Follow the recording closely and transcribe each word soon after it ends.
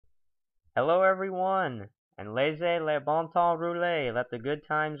Hello everyone, and laissez le bon temps rouler, let the good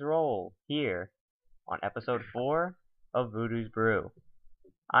times roll, here on episode 4 of Voodoo's Brew.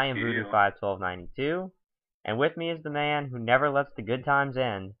 I am Voodoo Ew, 51292, and with me is the man who never lets the good times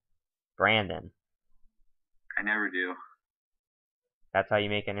end, Brandon. I never do. That's how you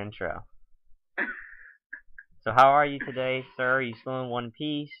make an intro. So how are you today, sir? Are you still in one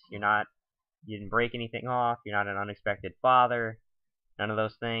piece? You didn't break anything off, you're not an unexpected father, none of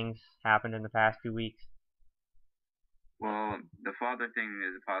those things happened in the past 2 weeks? Well, the father thing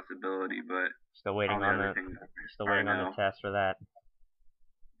is a possibility, but Still all waiting the on other the things still are waiting on the no. test for that.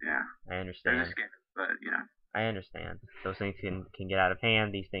 Yeah, I they're just understand. scared, but I understand. Those things can get out of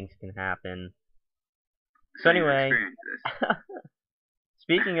hand. These things can happen. So so you've anyway, experienced this.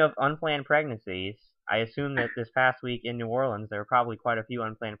 speaking of unplanned pregnancies, I assume that this past week in New Orleans there were probably quite a few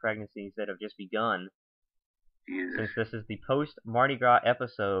unplanned pregnancies that have just begun, Jesus. since this is the post Mardi Gras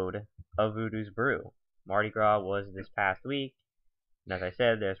episode of Voodoo's Brew. Mardi Gras was this past week, and as I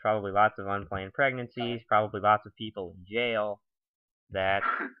said, there's probably lots of unplanned pregnancies, probably lots of people in jail that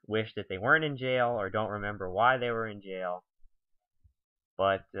wish that they weren't in jail or don't remember why they were in jail.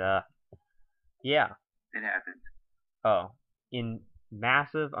 But yeah. It happens. Oh, in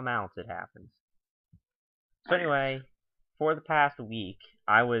massive amounts it happens. So Oh, yes. anyway, for the past week,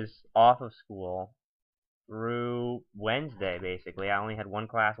 I was off of school through Wednesday, basically. I only had one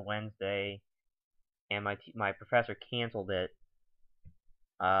class Wednesday, and my professor canceled it.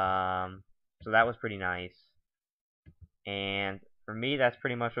 So that was pretty nice. And for me, that's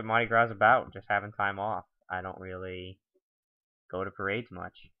pretty much what Mardi Gras is about, just having time off. I don't really go to parades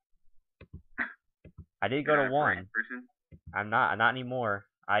much. I did go You're to not a parade one. person? I'm not anymore.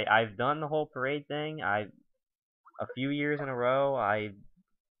 I've done the whole parade thing. A few years in a row, I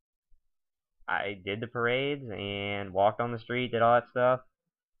did the parades and walked on the street, did all that stuff.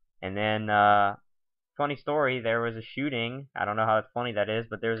 And then, funny story, there was a shooting. I don't know how funny that is,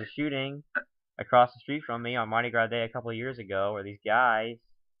 but there was a shooting across the street from me on Mardi Gras Day a couple of years ago, where these guys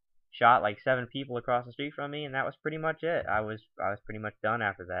shot like 7 people across the street from me, and that was pretty much it. I was pretty much done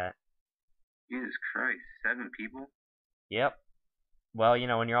after that. Jesus Christ, 7 people? Yep. Well,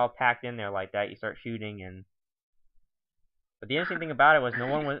 when you're all packed in there like that, you start shooting. And but the interesting thing about it was no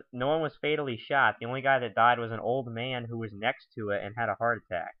one was fatally shot. The only guy that died was an old man who was next to it and had a heart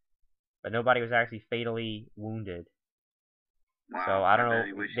attack. But nobody was actually fatally wounded. So Wow, I I don't bet know.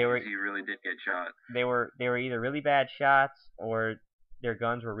 he wishes he really did get shot. They were either really bad shots or their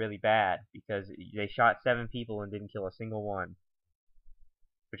guns were really bad, because they shot 7 people and didn't kill a single one.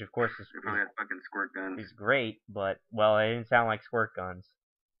 Which of course They probably had fucking squirt guns. is great, but well, it didn't sound like squirt guns.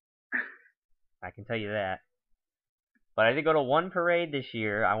 I can tell you that. But I did go to one parade this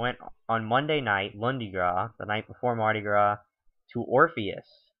year. I went on Monday night, Lundi Gras, the night before Mardi Gras, to Orpheus.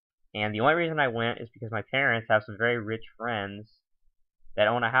 And the only reason I went is because my parents have some very rich friends that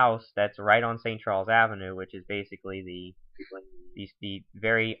own a house that's right on St. Charles Avenue, which is basically the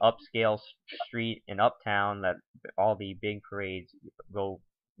very upscale street in Uptown that all the big parades go,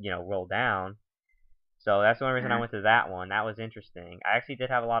 roll down. So that's the only reason I Mhm. went to that one. That was interesting. I actually did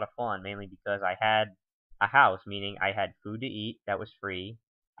have a lot of fun, mainly because I had a house, meaning I had food to eat that was free.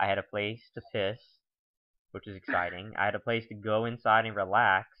 I had a place to piss, which is exciting. I had a place to go inside and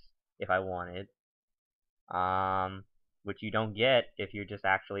relax if I wanted, which you don't get if you're just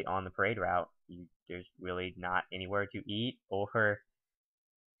actually on the parade route. There's really not anywhere to eat, or if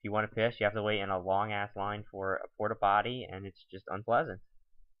you want to piss, you have to wait in a long ass line for a porta potty, and it's just unpleasant.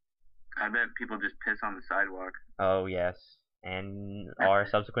 I bet people just piss on the sidewalk. Oh yes, and are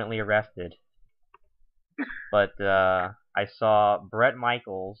subsequently arrested. But I saw Bret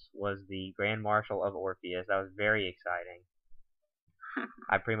Michaels was the Grand Marshal of Orpheus. That was very exciting.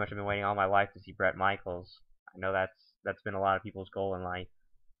 I pretty much have been waiting all my life to see Bret Michaels. I know that's been a lot of people's goal in life.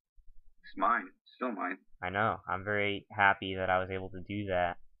 It's mine. Still mine. I know. I'm very happy that I was able to do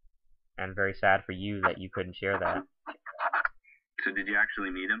that, and very sad for you that you couldn't share that. So did you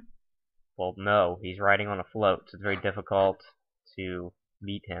actually meet him? Well, no, he's riding on a float, so it's very difficult to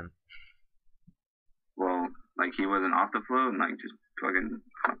meet him. Well, like he wasn't off the float and like just fucking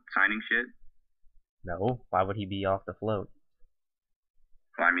signing shit? No, why would he be off the float?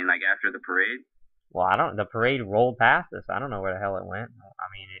 Well, I mean like after the parade? Well, I don't. The parade rolled past us. I don't know where the hell it went. I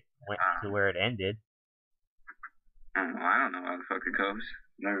mean, it went to Uh, where it ended. I don't know how the fuck it goes.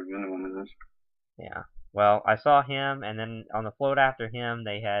 Never been to one of those. Yeah. Well, I saw him, and then on the float after him,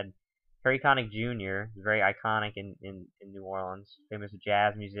 they had Harry Connick Jr., very iconic in New Orleans, famous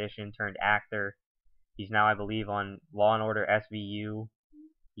jazz musician turned actor. He's now, I believe, on Law and Order SVU.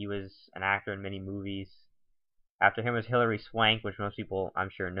 He was an actor in many movies. After him was Hilary Swank, which most people, I'm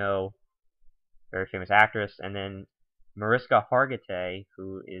sure, know. very famous actress, and then Mariska Hargitay,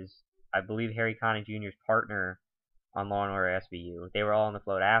 who is, I believe, Harry Connick Jr.'s partner on Law and Order SVU. They were all on the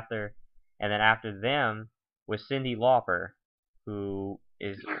float after, and then after them was Cyndi Lauper, who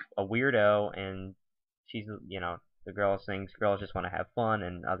is a weirdo, and she's, the girl sings "Girls Just Want to Have Fun"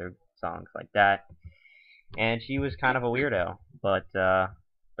 and other songs like that. And she was kind of a weirdo, but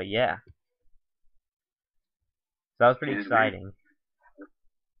yeah. So that was pretty exciting.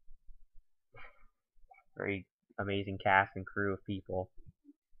 Very amazing cast and crew of people.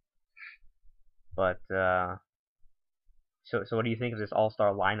 But so what do you think of this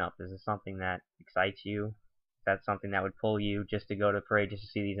all-star lineup? Is this something that excites you? Is that something that would pull you just to go to the parade just to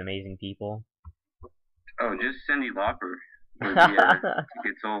see these amazing people? Oh, just Cyndi Lauper would be a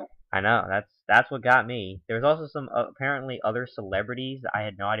ticket sold. I know, that's what got me. There was also some apparently other celebrities. I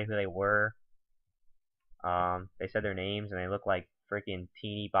had no idea who they were. They said their names and they looked like freaking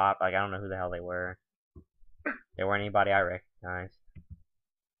teeny bop. Like, I don't know who the hell they were. They weren't anybody I recognized.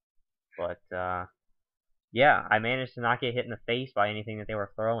 But yeah, I managed to not get hit in the face by anything that they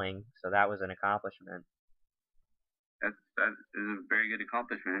were throwing, so that was an accomplishment. That is a very good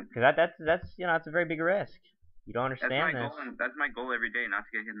accomplishment. Because that's a very big risk. You don't understand this. That's my goal every day, not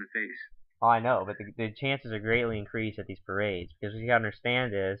to get hit in the face. Oh, I know, but the chances are greatly increased at these parades. Because what you gotta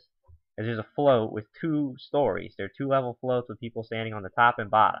understand is there's a float with 2 stories. There are 2-level floats with people standing on the top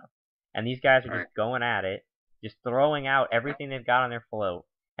and bottom. And these guys are just going at it, just throwing out everything they've got on their float.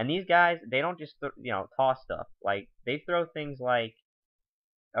 And these guys, they don't just toss stuff. Like, they throw things like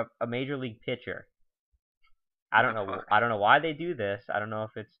a major league pitcher. I don't know why they do this. I don't know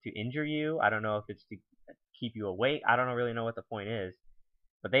if it's to injure you. I don't know if it's to keep you awake. I don't really know what the point is.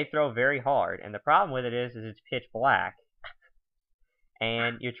 But they throw very hard. And the problem with it is it's pitch black.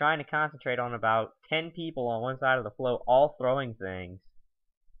 And you're trying to concentrate on about 10 people on one side of the float all throwing things.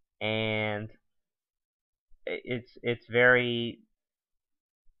 And it's very,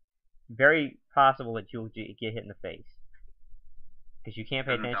 very possible that you'll get hit in the face. Because you can't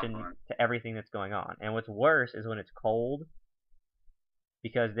pay attention to everything that's going on. And what's worse is when it's cold.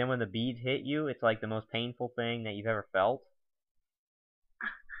 Because then when the beads hit you, it's like the most painful thing that you've ever felt.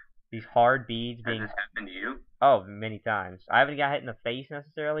 These hard beads being... Has this happened to you? Oh, many times. I haven't got hit in the face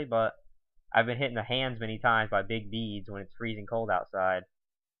necessarily, but I've been hit in the hands many times by big beads when it's freezing cold outside.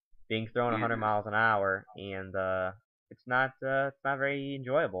 Being thrown 100 miles an hour, and it's not very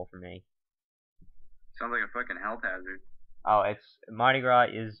enjoyable for me. Sounds like a fucking health hazard. Oh, Mardi Gras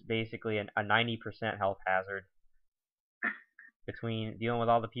is basically a 90% health hazard. Between dealing with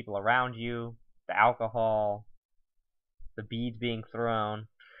all the people around you, the alcohol, the beads being thrown,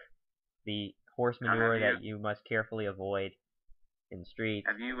 the horse manure that you must carefully avoid in the streets.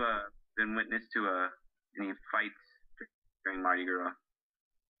 Have you been witness to any fights during Mardi Gras?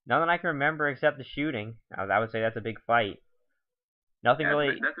 None that I can remember except the shooting. I would say that's a big fight. Nothing really...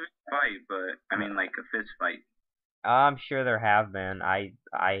 That's a big fight, but I mean like a fist fight. I'm sure there have been. I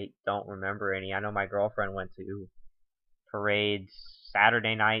don't remember any. I know my girlfriend went to parades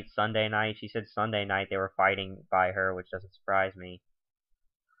Saturday night, Sunday night. She said Sunday night they were fighting by her, which doesn't surprise me.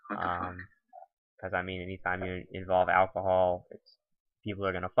 Because I mean, anytime you involve alcohol, people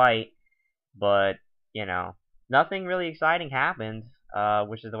are gonna fight. But nothing really exciting happened,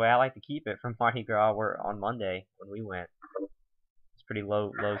 which is the way I like to keep it from Mardi Gras. On Monday when we went, it's pretty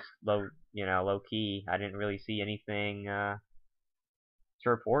low key. I didn't really see anything to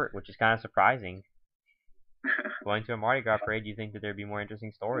report, which is kind of surprising. Going to a Mardi Gras parade, you'd think that there'd be more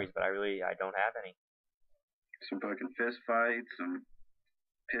interesting stories, but I don't have any. Some fucking fist fights, some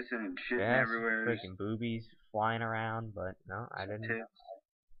pissing and shitting everywhere. Freaking boobies flying around, but no, I didn't.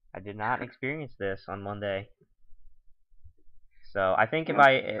 I did not experience this on Monday. So I think if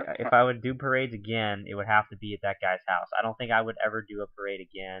I would do parades again, it would have to be at that guy's house. I don't think I would ever do a parade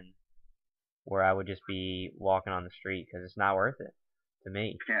again where I would just be walking on the street, because it's not worth it to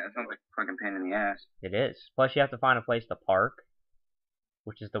me. Yeah, it sounds like a fucking pain in the ass. It is. Plus, you have to find a place to park,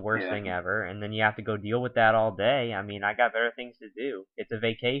 which is the worst thing ever. And then you have to go deal with that all day. I mean, I got better things to do. It's a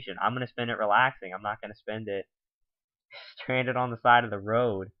vacation. I'm going to spend it relaxing. I'm not going to spend it stranded on the side of the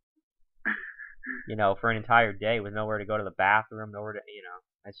road, for an entire day with nowhere to go to the bathroom, nowhere to,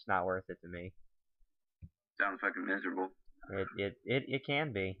 it's just not worth it to me. Sounds fucking miserable. It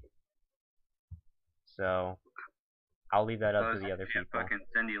can be. So, I'll leave that up to the other people. Fucking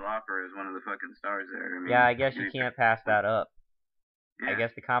Cyndi Lauper is one of the fucking stars there. I mean, yeah, I guess you can't pass that up. Yeah. I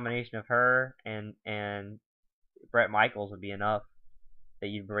guess the combination of her and Bret Michaels would be enough that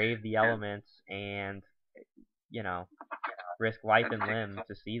you'd brave the elements and, risk life and limb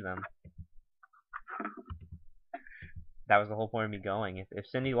to see them. that was the whole point of me going. If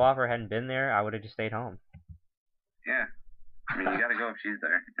Cyndi Lauper hadn't been there, I would have just stayed home. Yeah. I mean, you gotta go if she's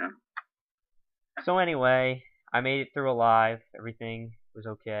there, you know? So anyway, I made it through alive. Everything was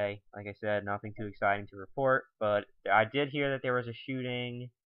okay. Like I said, nothing too exciting to report, but I did hear that there was a shooting,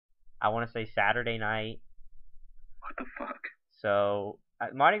 I want to say Saturday night. What the fuck? So,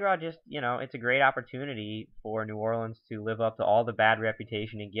 Mardi Gras just, it's a great opportunity for New Orleans to live up to all the bad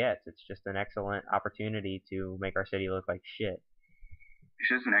reputation it gets. It's just an excellent opportunity to make our city look like shit. It's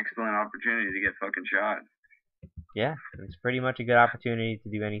just an excellent opportunity to get fucking shot. Yeah, it's pretty much a good opportunity to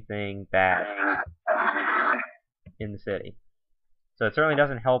do anything bad in the city. So it certainly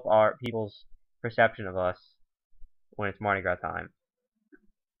doesn't help our people's perception of us when it's Mardi Gras time.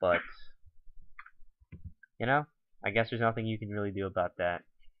 But, I guess there's nothing you can really do about that.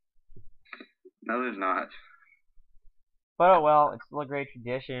 No, there's not. But oh well, it's still a great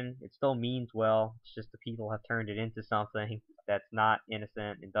tradition. It still means well. It's just the people have turned it into something that's not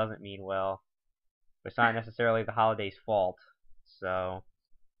innocent. It doesn't mean well. But it's not necessarily the holiday's fault. So,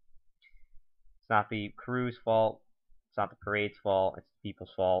 it's not the crew's fault. It's not the parade's fault. It's the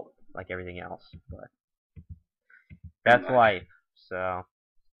people's fault, like everything else. But that's life. So,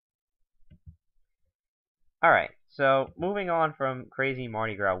 alright. So, moving on from crazy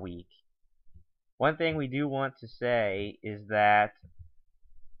Mardi Gras week. One thing we do want to say is that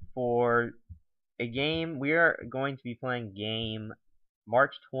for a game, we are going to be playing game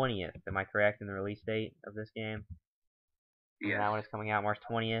March 20th. Am I correct in the release date of this game? Yes. That one is coming out March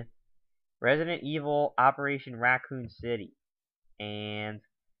 20th. Resident Evil Operation Raccoon City. And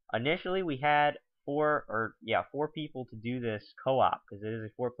initially we had four people to do this co-op, because it is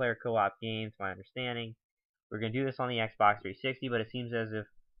a 4-player co-op game, to my understanding. We're going to do this on the Xbox 360, but it seems as if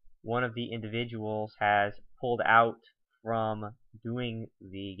one of the individuals has pulled out from doing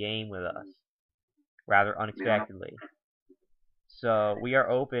the game with us, rather unexpectedly. So we are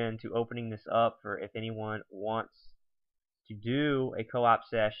open to opening this up for if anyone wants to do a co-op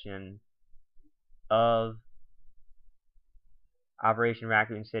session of Operation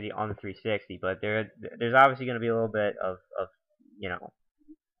Raccoon City on the 360. But there's obviously going to be a little bit of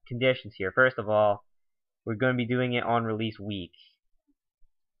conditions here. First of all, we're going to be doing it on release week.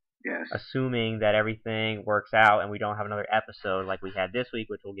 Yes. Assuming that everything works out and we don't have another episode like we had this week,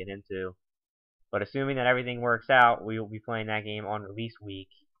 which we'll get into. But assuming that everything works out, we will be playing that game on release week.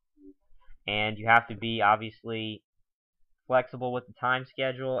 And you have to be, obviously, flexible with the time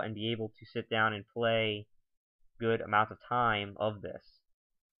schedule and be able to sit down and play good amount of time of this.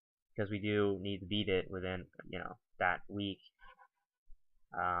 Because we do need to beat it within, that week.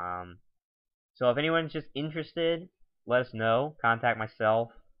 So if anyone's just interested, let us know. Contact myself,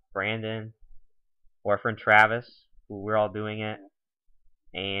 Brandon, or our friend Travis, who we're all doing it.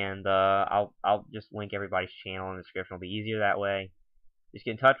 And I'll just link everybody's channel in the description. It'll be easier that way. Just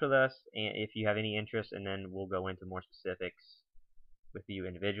get in touch with us and if you have any interest, and then we'll go into more specifics with you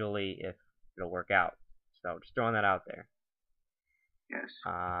individually if it'll work out. So just throwing that out there. Yes.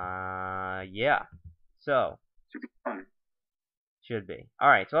 Yeah. So Should be fun. Should be.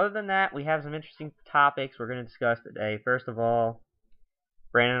 Alright, so other than that, we have some interesting topics we're going to discuss today. First of all,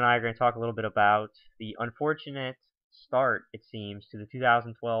 Brandon and I are going to talk a little bit about the unfortunate start, it seems, to the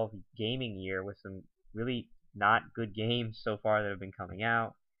 2012 gaming year with some really not good games so far that have been coming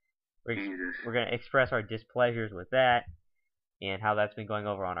out. We're going to express our displeasures with that and how that's been going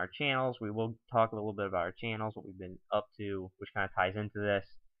over on our channels. We will talk a little bit about our channels, what we've been up to, which kind of ties into this.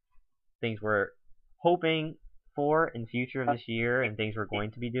 Things we're hoping for in future of this year and things we're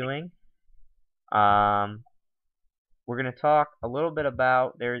going to be doing. We're going to talk a little bit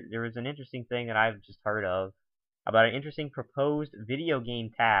about, there was an interesting thing that I've just heard of, about an interesting proposed video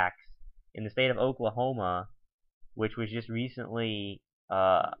game tax in the state of Oklahoma, which was just recently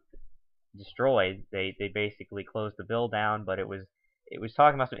destroyed. They basically closed the bill down, but it was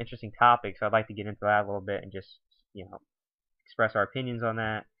talking about some interesting topics, so I'd like to get into that a little bit and just, express our opinions on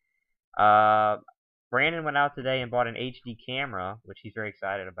that. Brandon went out today and bought an HD camera, which he's very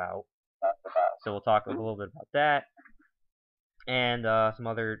excited about. So we'll talk a little bit about that. And some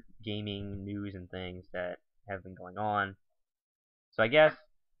other gaming news and things that have been going on. So I guess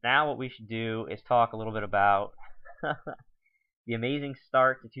now what we should do is talk a little bit about the amazing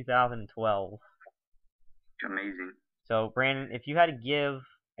start to 2012. Amazing. So Brandon, if you had to give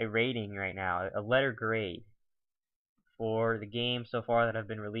a rating right now, a letter grade, for the games so far that have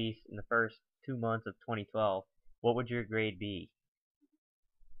been released in the first 2 months of 2012, what would your grade be?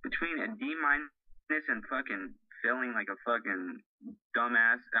 Between a D- and fucking feeling like a fucking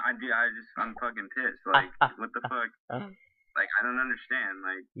dumbass. I'm fucking pissed. Like, what the fuck? Like, I don't understand.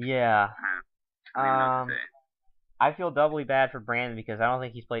 Like, yeah. I don't know what to say. I feel doubly bad for Brandon because I don't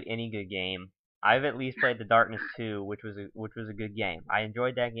think he's played any good game. I've at least played the Darkness 2, which was a good game. I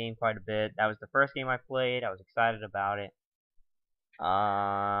enjoyed that game quite a bit. That was the first game I played. I was excited about it.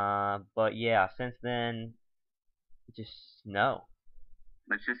 But yeah, since then, just no.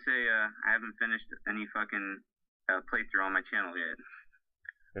 Let's just say I haven't finished any fucking playthrough on my channel yet.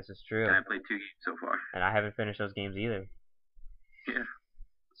 This is true. And I played 2 games so far. And I haven't finished those games either. Yeah.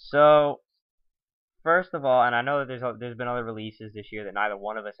 So, first of all, and I know that there's been other releases this year that neither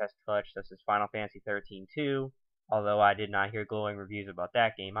one of us has touched. This is Final Fantasy 13-2, although I did not hear glowing reviews about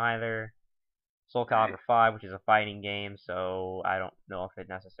that game either. Soul Calibur 5, which is a fighting game, so I don't know if it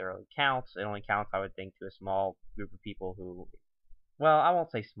necessarily counts. It only counts, I would think, to a small group of people who, well, I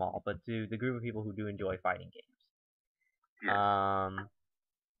won't say small, but to the group of people who do enjoy fighting games. Yes.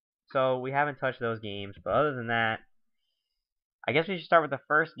 So we haven't touched those games, but other than that, I guess we should start with the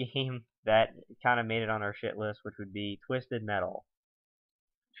first game that kind of made it on our shit list, which would be Twisted Metal.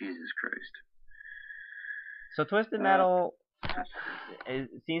 Jesus Christ. So Twisted Metal it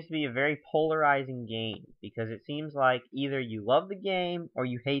seems to be a very polarizing game, because it seems like either you love the game or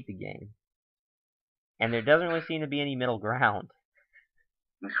you hate the game. And there doesn't really seem to be any middle ground.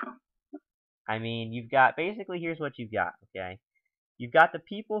 No. I mean, you've got, basically here's what you've got, okay? You've got the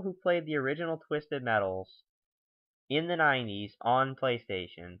people who played the original Twisted Metals in the 90s on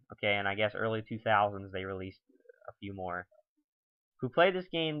PlayStation, okay, and I guess early 2000s they released a few more, who played this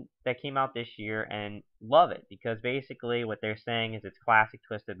game that came out this year and love it, because basically what they're saying is it's classic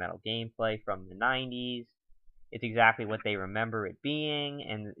Twisted Metal gameplay from the 90s. It's exactly what they remember it being,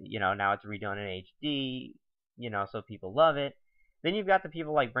 and, you know, now it's redone in HD, you know, so people love it. Then you've got the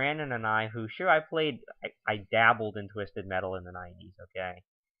people like Brandon and I, who, sure, I dabbled in Twisted Metal in the 90s, okay?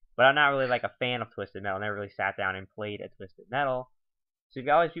 But I'm not really like a fan of Twisted Metal. I never really sat down and played a Twisted Metal. So you've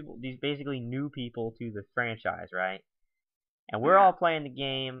got all these people, these basically new people to the franchise, right? And we're all playing the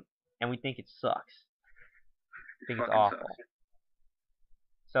game, and we think it sucks. I think it's awful. Sucks.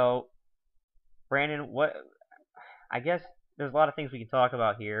 So, Brandon, I guess there's a lot of things we can talk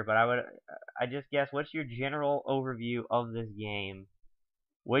about here, but I just guess, what's your general overview of this game?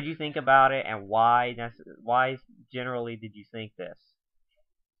 What did you think about it, and why generally did you think this?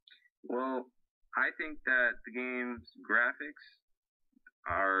 Well, I think that the game's graphics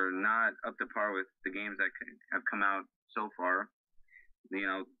are not up to par with the games that have come out so far. You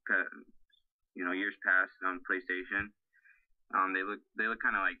know, years past on PlayStation. They look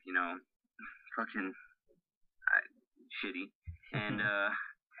kind of like, you know, fucking shitty, and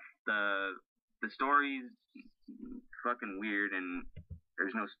the story's fucking weird, and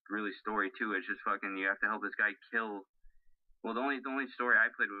there's no really story to it. It's just fucking, you have to help this guy kill. Well, the only story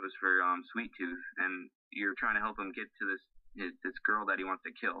I played was for Sweet Tooth, and you're trying to help him get to this girl that he wants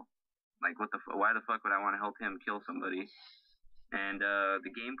to kill. Like, why the fuck would I want to help him kill somebody? And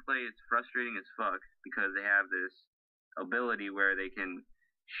the gameplay is frustrating as fuck, because they have this ability where they can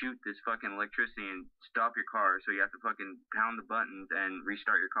shoot this fucking electricity and stop your car, so you have to fucking pound the buttons and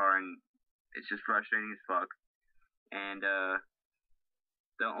restart your car, and it's just frustrating as fuck. And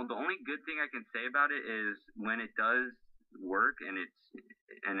the only good thing I can say about it is when it does work, and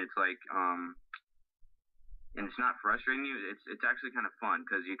it's like and it's not frustrating you, it's actually kind of fun,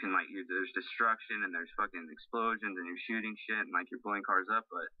 because you can, like, there's destruction and there's fucking explosions and you're shooting shit and, like, you're blowing cars up,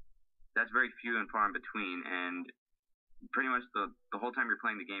 but that's very few and far in between, and pretty much the whole time you're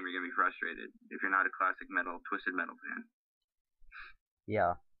playing the game you're gonna be frustrated if you're not a classic Twisted Metal fan.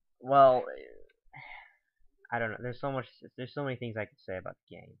 Yeah. Well, I don't know. There's so many things I could say about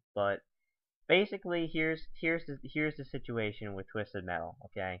the game, but basically here's the situation with Twisted Metal,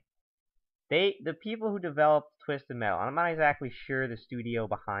 okay? The people who developed Twisted Metal, I'm not exactly sure the studio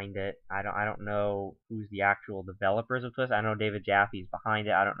behind it. I don't know who's the actual developers of Twisted. I know David Jaffe's behind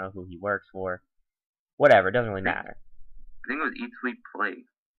it. I don't know who he works for. Whatever, it doesn't really matter. I think it was Eat Sleep Play.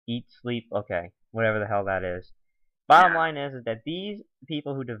 Eat Sleep, okay, whatever the hell that is. Bottom line is that these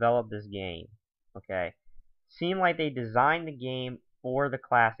people who developed this game, okay, seem like they designed the game for the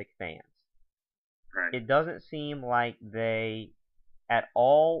classic fans. Right. It doesn't seem like they at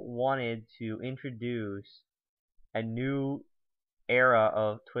all wanted to introduce a new era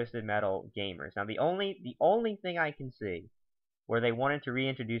of Twisted Metal gamers. Now, the only thing I can see where they wanted to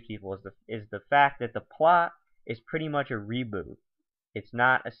reintroduce people is the fact that the plot is pretty much a reboot. It's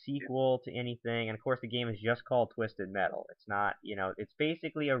not a sequel to anything, and of course the game is just called Twisted Metal. It's not, you know, it's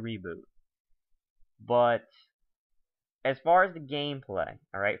basically a reboot. But as far as the gameplay,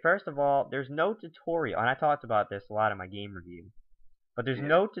 alright, first of all, there's no tutorial, and I talked about this a lot in my game review, but there's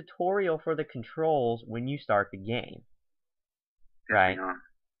no tutorial for the controls when you start the game. Right?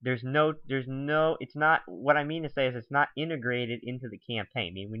 There's no, it's not, what I mean to say is it's not integrated into the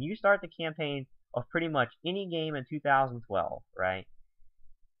campaign. I mean, when you start the campaign of pretty much any game in 2012, right?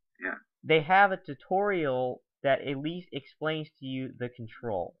 Yeah. They have a tutorial that at least explains to you the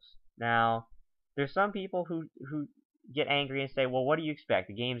controls. Now, there's some people who get angry and say, well, what do you expect?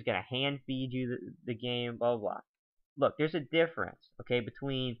 The game's going to hand feed you the game, blah, blah, blah. Look, there's a difference, okay,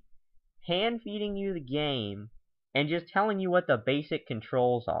 between hand feeding you the game and just telling you what the basic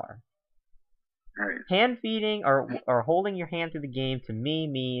controls are. Right. Hand feeding or holding your hand through the game to me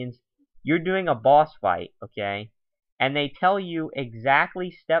means you're doing a boss fight, okay? And they tell you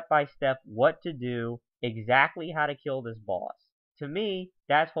exactly step by step what to do, exactly how to kill this boss. To me,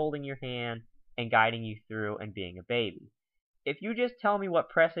 that's holding your hand and guiding you through and being a baby. If you just tell me what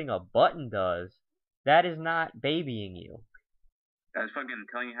pressing a button does, that is not babying you. That's fucking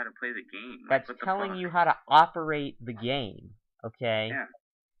telling you how to play the game. That's telling you how to operate the game, okay? Yeah.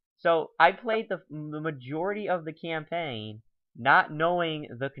 So I played the majority of the campaign not knowing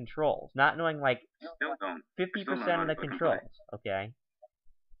the controls, not knowing like 50% of the controls, okay?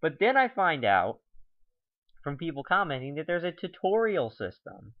 But then I find out from people commenting that there's a tutorial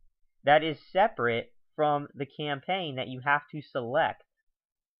system that is separate from the campaign that you have to select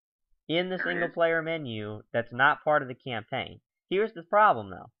in the single player menu that's not part of the campaign. Here's the problem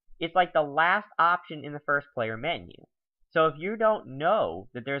though. It's like the last option in the first player menu. So if you don't know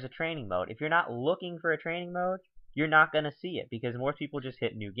that there's a training mode, if you're not looking for a training mode, you're not going to see it because most people just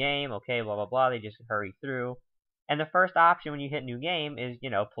hit new game, okay, blah, blah, blah, they just hurry through. And the first option when you hit new game is,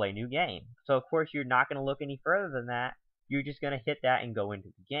 play new game. So of course you're not going to look any further than that. You're just going to hit that and go into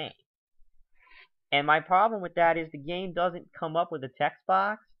the game. And my problem with that is the game doesn't come up with a text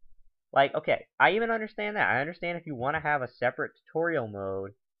box. Like, okay, I even understand that. I understand if you want to have a separate tutorial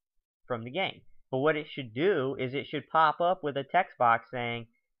mode from the game. But what it should do is it should pop up with a text box saying,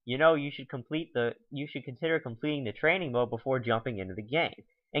 you should consider completing the training mode before jumping into the game.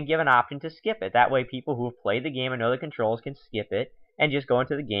 And give an option to skip it. That way people who have played the game and know the controls can skip it and just go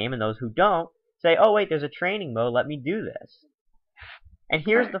into the game. And those who don't say, oh wait, there's a training mode, let me do this. And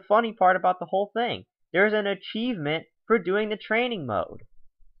here's the funny part about the whole thing. There's an achievement for doing the training mode.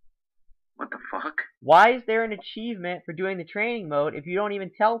 What the fuck? Why is there an achievement for doing the training mode if you don't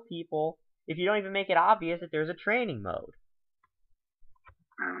even tell people, if you don't even make it obvious that there's a training mode?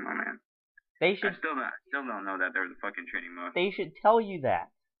 I don't know, man. They should I still don't know that there's a fucking training mode. They should tell you that.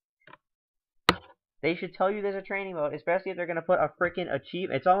 They should tell you there's a training mode, especially if they're going to put a freaking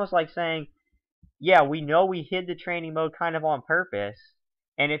achievement. It's almost like saying, yeah, we know we hid the training mode kind of on purpose,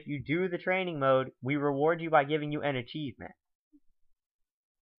 and if you do the training mode, we reward you by giving you an achievement.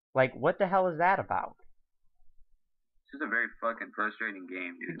 Like, what the hell is that about? This is a very fucking frustrating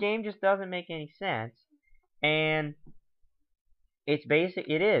game, dude. The game just doesn't make any sense, and it's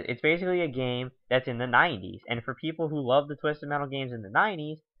basically a game that's in the 90s, and for people who love the Twisted Metal games in the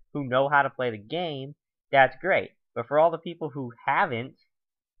 90s, who know how to play the game, that's great. But for all the people who haven't,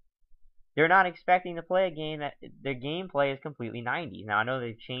 they're not expecting to play a game that their gameplay is completely 90s. Now, I know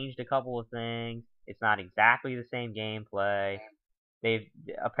they've changed a couple of things. It's not exactly the same gameplay. They've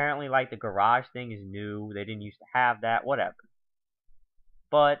apparently, like, the garage thing is new. They didn't used to have that, whatever.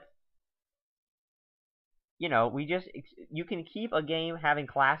 But you can keep a game having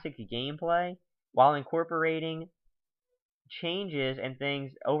classic gameplay while incorporating changes and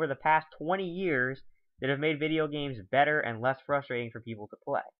things over the past 20 years that have made video games better and less frustrating for people to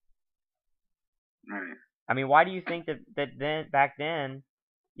play. Right. I mean, why do you think that back then,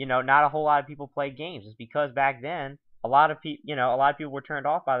 not a whole lot of people played games? It's because back then, a lot of people were turned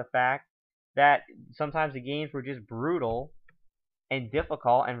off by the fact that sometimes the games were just brutal and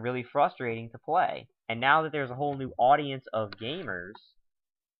difficult and really frustrating to play. And now that there's a whole new audience of gamers,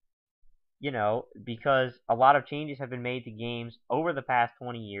 because a lot of changes have been made to games over the past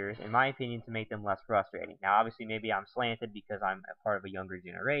 20 years, in my opinion, to make them less frustrating. Now, obviously, maybe I'm slanted because I'm a part of a younger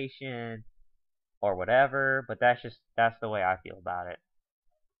generation or whatever, but that's the way I feel about it.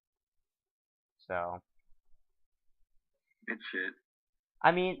 So, it's shit.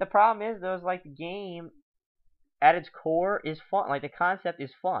 I mean, the problem is, though, is like the game at its core is fun. Like, the concept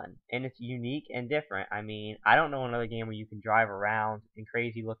is fun, and it's unique and different. I mean, I don't know another game where you can drive around in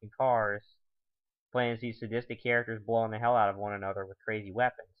crazy-looking cars playing as these sadistic characters blowing the hell out of one another with crazy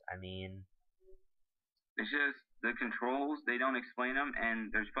weapons. I mean, it's just the controls, they don't explain them,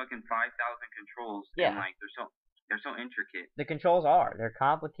 and there's fucking 5,000 controls. Yeah. And, like, they're so intricate. The controls they're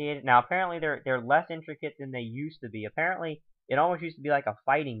complicated. Now, apparently, they're less intricate than they used to be. Apparently, it almost used to be like a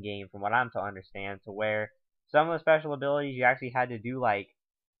fighting game, from what I'm to understand, to where some of the special abilities you actually had to do, like,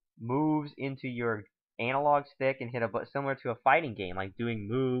 moves into your analog stick and hit a button similar to a fighting game, like doing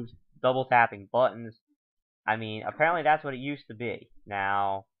moves, double tapping buttons. I mean, apparently that's what it used to be.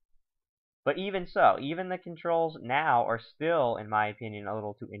 Now, but even so, even the controls now are still, in my opinion, a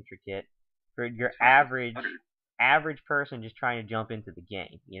little too intricate for your average person just trying to jump into the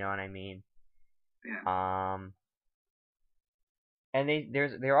game. You know what I mean? Yeah. And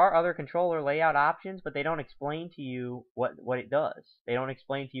there are other controller layout options, but they don't explain to you what it does. They don't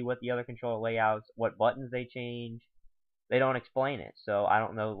explain to you what the other controller layouts, what buttons they change. They don't explain it, so I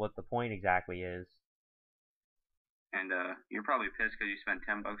don't know what the point exactly is. And you're probably pissed because you spent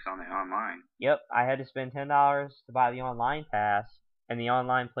 $10 on the online. Yep, I had to spend $10 to buy the online pass, and the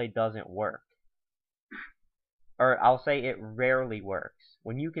online play doesn't work. Or I'll say it rarely works.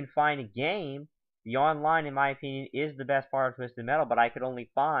 When you can find a game, the online, in my opinion, is the best part of Twisted Metal, but I could only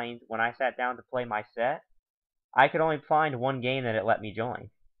find, when I sat down to play my set, I could only find one game that it let me join.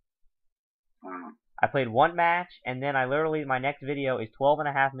 I played one match, and then my next video is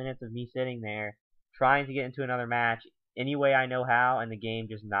 12.5 minutes of me sitting there trying to get into another match any way I know how, and the game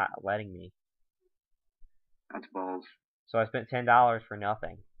just not letting me. That's balls. So I spent $10 for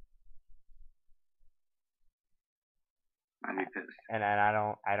nothing. I'd be pissed. And I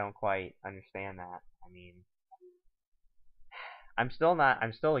don't quite understand that. I mean, I'm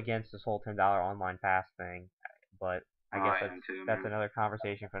still against this whole $10 online pass thing, but I guess that's another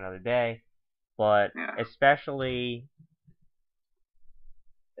conversation for another day. But yeah. Especially,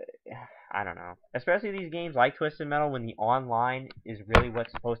 I don't know. Especially these games like Twisted Metal, when the online is really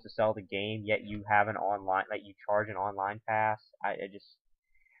what's supposed to sell the game, yet you have an online, like you charge an online pass. I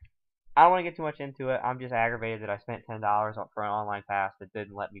don't want to get too much into it. I'm just aggravated that I spent $10 for an online pass that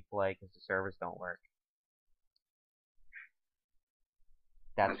didn't let me play because the servers don't work.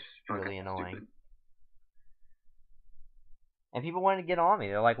 That's really annoying. Stupid. And people wanted to get on me.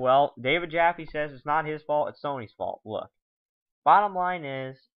 They're like, well, David Jaffe says it's not his fault, it's Sony's fault. Look, bottom line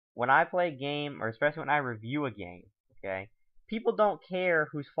is, when I play a game, or especially when I review a game, okay, people don't care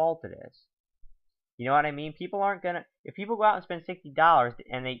whose fault it is. You know what I mean? People aren't gonna, if people go out and spend $60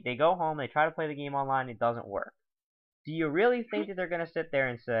 and they go home, they try to play the game online, it doesn't work. Do you really think that they're gonna sit there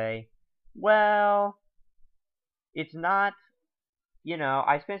and say, well, it's not, you know,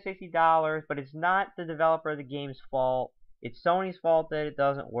 I spent $60, but it's not the developer of the game's fault. It's Sony's fault that it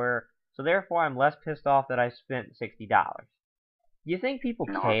doesn't work, so therefore I'm less pissed off that I spent $60. Do you think people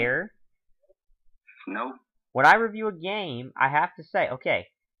care? No. When I review a game, I have to say, okay,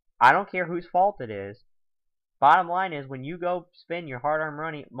 I don't care whose fault it is. Bottom line is, when you go spend your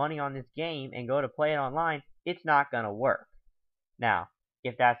hard-earned money on this game and go to play it online, it's not going to work. Now,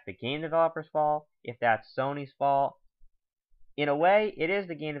 if that's the game developer's fault, if that's Sony's fault, in a way, it is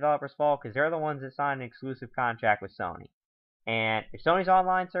the game developer's fault because they're the ones that signed an exclusive contract with Sony. And if Sony's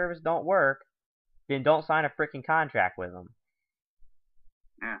online service don't work, then don't sign a freaking contract with them.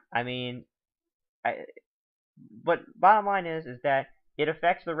 Yeah. I mean, but bottom line is that it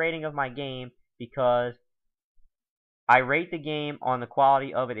affects the rating of my game because I rate the game on the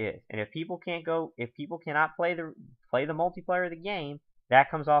quality of it is. And if people cannot play the multiplayer of the game,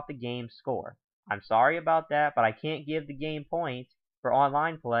 that comes off the game's score. I'm sorry about that, but I can't give the game points for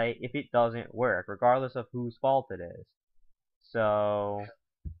online play if it doesn't work, regardless of whose fault it is. So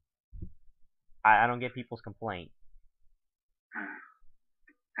I don't get people's complaint.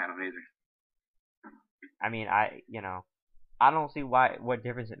 I don't either. I mean, I don't see what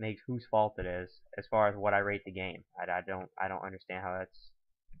difference it makes whose fault it is as far as what I rate the game. I don't understand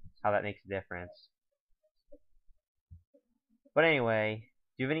how that makes a difference. But anyway,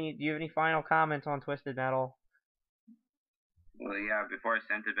 do you have any final comments on Twisted Metal? Well, yeah. Before I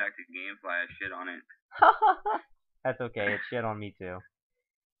sent it back to GameFly, I shit on it. That's okay. It's shit on me too.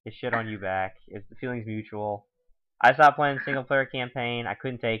 It's shit on you back. The feeling's mutual. I stopped playing the single player campaign. I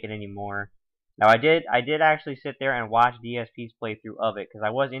couldn't take it anymore. Now I did actually sit there and watch DSP's playthrough of it because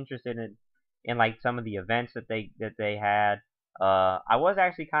I was interested in like some of the events that they had. I was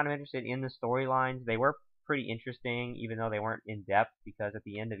actually kind of interested in the storylines. They were pretty interesting, even though they weren't in depth, because at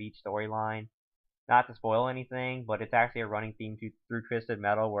the end of each storyline, not to spoil anything, but it's actually a running theme through Twisted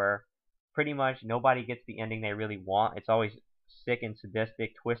Metal where pretty much nobody gets the ending they really want. It's always sick and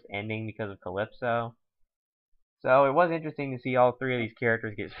sadistic twist ending because of Calypso. So it was interesting to see all three of these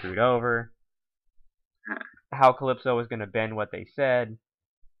characters get screwed over. How Calypso was going to bend what they said.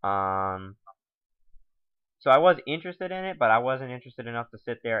 So I was interested in it, but I wasn't interested enough to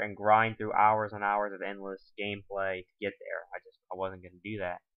sit there and grind through hours and hours of endless gameplay to get there. I wasn't going to do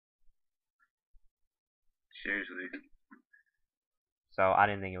that. Seriously. So I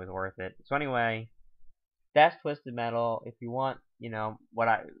didn't think it was worth it. So anyway, that's Twisted Metal. If you want, you know,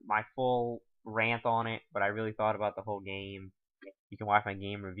 my full rant on it, but I really thought about the whole game. You can watch my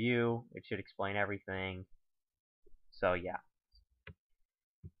game review. It should explain everything. So yeah.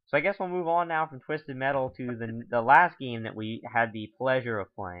 So I guess we'll move on now from Twisted Metal to the last game that we had the pleasure of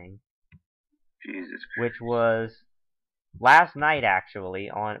playing. Jesus Christ. Which was last night,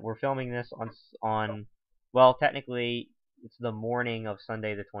 actually. We're filming this on well, technically it's the morning of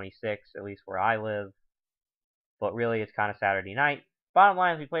Sunday the 26th, at least where I live. But really, it's kind of Saturday night. Bottom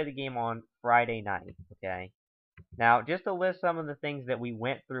line is we played the game on Friday night, okay? Now, just to list some of the things that we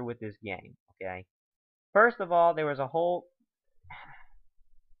went through with this game, okay? First of all, there was a whole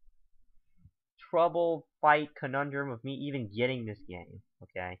trouble, fight, conundrum of me even getting this game,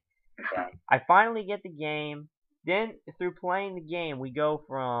 okay? I finally get the game. Then, through playing the game, we go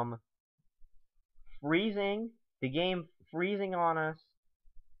from freezing, the game freezing on us,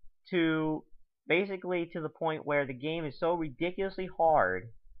 to basically to the point where the game is so ridiculously hard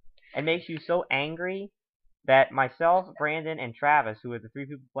and makes you so angry that myself, Brandon, and Travis, who are the three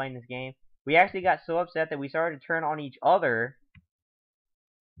people playing this game, we actually got so upset that we started to turn on each other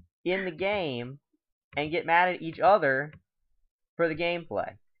in the game and get mad at each other for the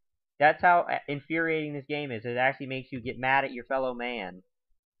gameplay. That's how infuriating this game is. It actually makes you get mad at your fellow man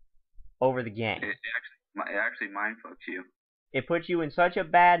over the game. It actually mind fucks you. It puts you in such a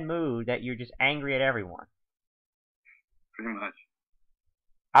bad mood that you're just angry at everyone. Pretty much.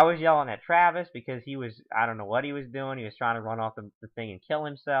 I was yelling at Travis because he was, I don't know what he was doing. He was trying to run off the thing and kill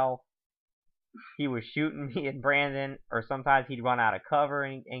himself. He was shooting me and Brandon, or sometimes he'd run out of cover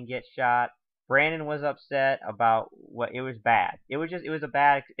and get shot. Brandon was upset about what, it was bad. It was a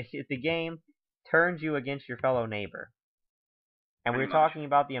bad, the game turns you against your fellow neighbor. And we were talking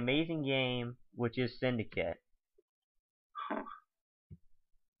about the amazing game, which is Syndicate.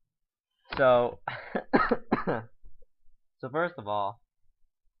 So, so first of all,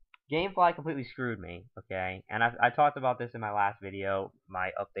 Gamefly completely screwed me, okay? And I talked about this in my last video, my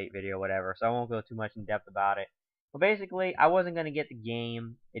update video, whatever, so I won't go too much in depth about it. But basically, I wasn't going to get the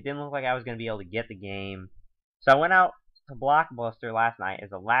game. It didn't look like I was going to be able to get the game. So I went out to Blockbuster last night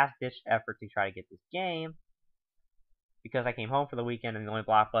as a last-ditch effort to try to get this game, because I came home for the weekend, and the only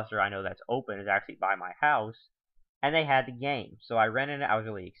Blockbuster I know that's open is actually by my house, and they had the game. So I rented it. I was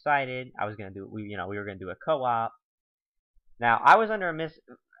really excited. I was going to do, we were going to do a co-op. Now, I was under a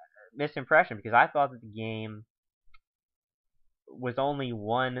misimpression because I thought that the game was only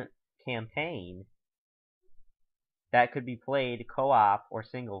one campaign that could be played co-op or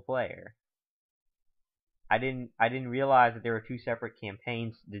single player. I didn't realize that there were two separate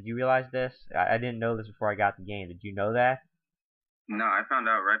campaigns. Did you realize this? I didn't know this before I got the game. Did you know that? No, I found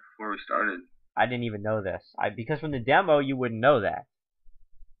out right before we started. I didn't even know this. Because from the demo you wouldn't know that.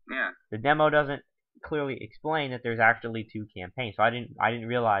 Yeah. The demo doesn't clearly explain that there's actually two campaigns. So I didn't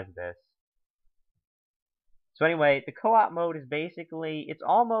realize this. So anyway, the co-op mode is basically, it's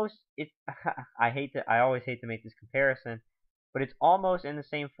almost, I always hate to make this comparison, but it's almost in the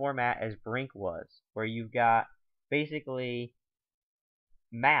same format as Brink was, where you've got basically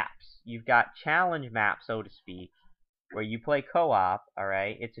maps. You've got challenge maps, so to speak, where you play co-op,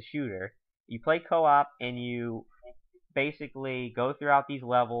 alright? It's a shooter. You play co-op and you basically go throughout these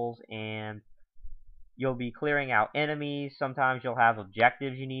levels and you'll be clearing out enemies. Sometimes you'll have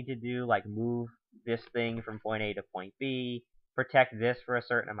objectives you need to do, like move this thing from point A to point B, protect this for a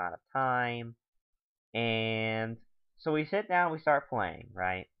certain amount of time, and so we sit down and we start playing,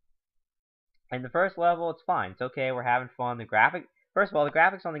 right? And the first level, it's fine. It's okay. We're having fun. First of all, the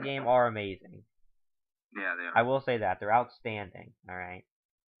graphics on the game are amazing. Yeah, they are. I will say that. They're outstanding, alright?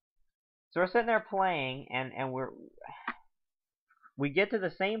 So we're sitting there playing, and we get to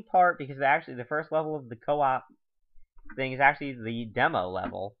the same part, because actually the first level of the co-op thing is actually the demo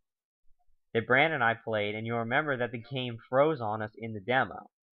level that Brandon and I played, and you'll remember that the game froze on us in the demo,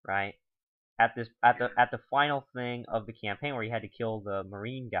 right? At the final thing of the campaign where you had to kill the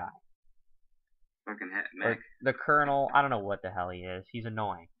Marine guy. Fucking mech. The Colonel, I don't know what the hell he is. He's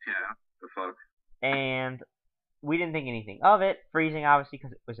annoying. Yeah, the fuck. And we didn't think anything of it, freezing obviously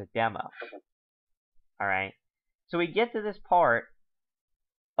because it was a demo. Alright? So we get to this part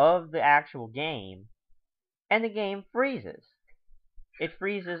of the actual game, and the game freezes. It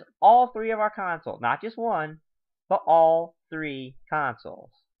freezes all three of our consoles. Not just one, but all three consoles.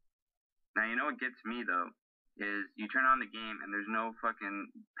 Now, you know what gets me, though, is you turn on the game and there's no fucking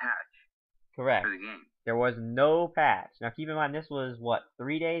patch. Correct. For the game. There was no patch. Now, keep in mind, this was, what,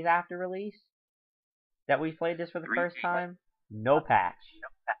 3 days after release? That we played this for the first time? No patch.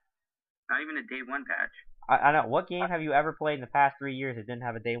 Not even a day one patch. I know. What game have you ever played in the past 3 years that didn't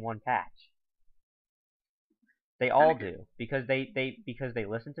have a day one patch? They all do, because they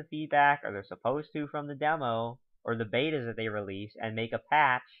listen to feedback, or they're supposed to, from the demo or the betas that they release, and make a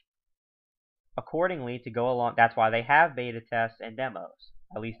patch accordingly to go along. That's why they have beta tests and demos.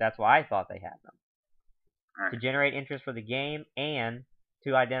 At least that's why I thought they had them. Right. To generate interest for the game and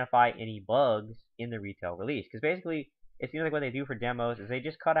to identify any bugs in the retail release. Because basically, it seems like what they do for demos is they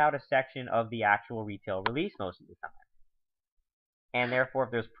just cut out a section of the actual retail release most of the time. And therefore,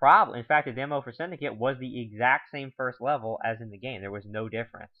 if there's problem, in fact, the demo for Syndicate was the exact same first level as in the game. There was no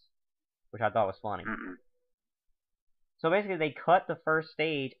difference, which I thought was funny. So basically, they cut the first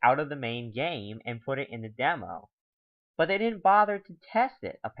stage out of the main game and put it in the demo. But they didn't bother to test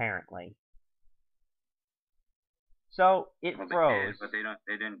it, apparently. So it froze. But they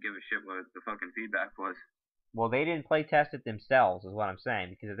didn't give a shit what the fucking feedback was. Well, they didn't play test it themselves, is what I'm saying.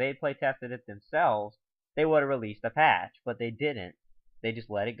 Because if they play tested it themselves, they would have released a patch. But they didn't. They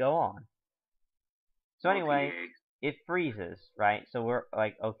just let it go on. So anyway, it freezes, right? So we're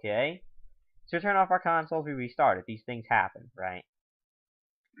like, okay. So we turn off our consoles, we restart it. These things happen, right?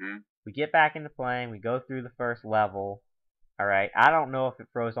 We get back into playing, we go through the first level. Alright, I don't know if it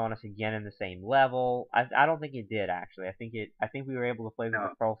froze on us again in the same level. I don't think it did, actually. I think we were able to play the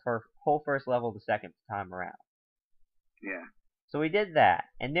whole first level the second time around. Yeah. So we did that.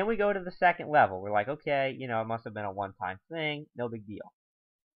 And then we go to the second level. We're like, okay, you know, it must have been a one-time thing. No big deal.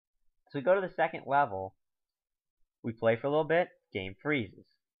 So we go to the second level. We play for a little bit. Game freezes.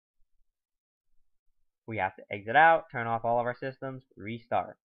 We have to exit out, turn off all of our systems,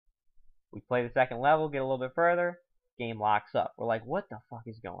 restart. We play the second level, get a little bit further. Game locks up. We're like, what the fuck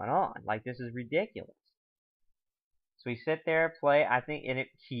is going on? Like, this is ridiculous. So we sit there, play, I think, and it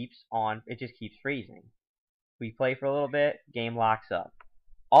keeps on. It just keeps freezing. We play for a little bit, game locks up.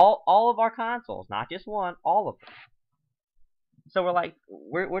 All of our consoles, not just one, all of them. So we're like,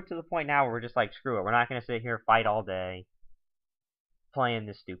 we're to the point now where we're just like, screw it. We're not going to sit here and fight all day playing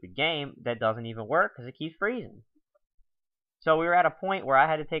this stupid game that doesn't even work because it keeps freezing. So we were at a point where I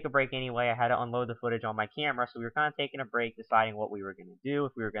had to take a break anyway. I had to unload the footage on my camera, so we were kind of taking a break, deciding what we were going to do,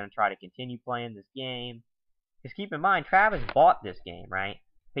 if we were going to try to continue playing this game. Because keep in mind, Travis bought this game, right?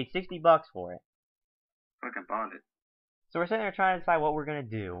 Paid $60 for it. Fucking bought it. So we're sitting there trying to decide what we're going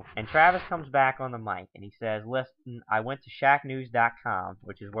to do, and Travis comes back on the mic, and he says, listen, I went to shacknews.com,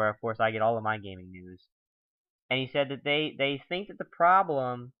 which is where, of course, I get all of my gaming news. And he said that they think that the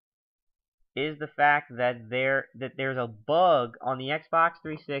problem is the fact that there's a bug on the Xbox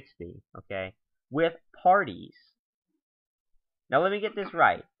 360, okay, with parties. Now let me get this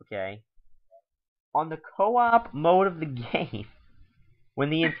right, okay? On the co-op mode of the game, when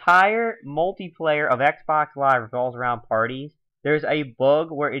the entire multiplayer of Xbox Live revolves around parties, there's a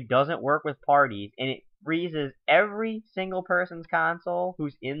bug where it doesn't work with parties, and it freezes every single person's console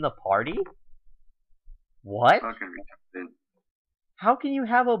who's in the party? What? How can you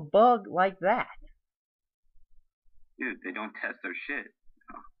have a bug like that? Dude, they don't test their shit.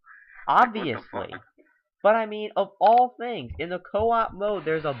 Obviously. But I mean, of all things, in the co-op mode,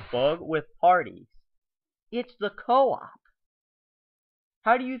 there's a bug with parties. It's the co-op.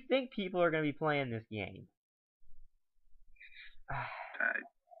 How do you think people are going to be playing this game?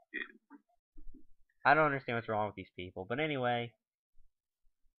 I don't understand what's wrong with these people. But anyway,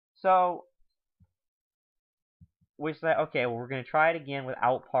 so we say, okay, well, we're going to try it again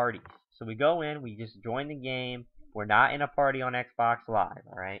without parties. So we go in, we just join the game. We're not in a party on Xbox Live,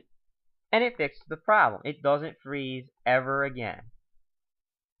 alright? And it fixes the problem. It doesn't freeze ever again.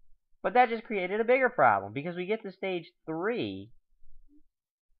 But that just created a bigger problem, because we get to stage 3,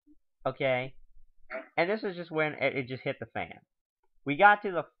 okay? And this is just when it just hit the fan. We got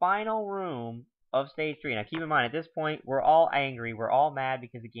to the final room of stage 3. Now keep in mind, at this point, we're all angry, we're all mad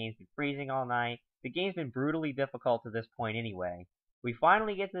because the game's been freezing all night. The game's been brutally difficult to this point anyway. We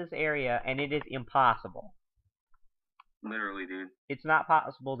finally get to this area, and it is impossible. Literally, dude. It's not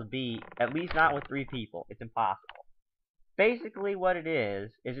possible to beat, at least not with 3 people. It's impossible. Basically what it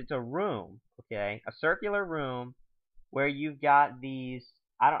is it's a room, okay? A circular room where you've got these,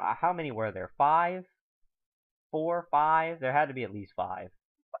 I don't know, how many were there? 5? 4, 5? There had to be at least 5.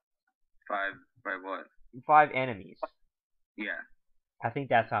 5 by what? 5 enemies. Yeah. I think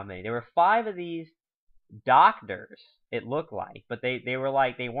that's how many. There were 5 of these doctors, it looked like. But they were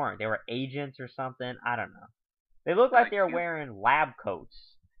like, they weren't. They were agents or something. I don't know. They looked like they were wearing lab coats.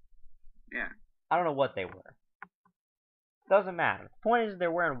 Yeah. I don't know what they were. Doesn't matter. The point is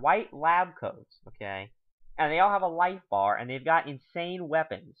they're wearing white lab coats, okay? And they all have a life bar, and they've got insane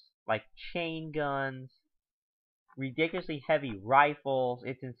weapons. Like chain guns, ridiculously heavy rifles.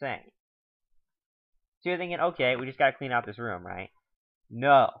 It's insane. So you're thinking, okay, we just gotta clean out this room, right?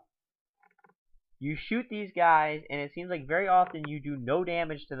 No. You shoot these guys, and it seems like very often you do no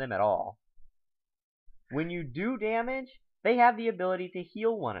damage to them at all. When you do damage, they have the ability to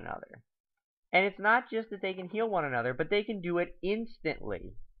heal one another. And it's not just that they can heal one another, but they can do it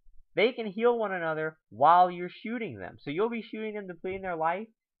instantly. They can heal one another while you're shooting them. So you'll be shooting them, depleting their life.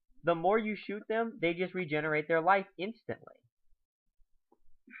 The more you shoot them, they just regenerate their life instantly.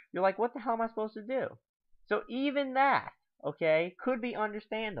 You're like, what the hell am I supposed to do? So even that, okay, could be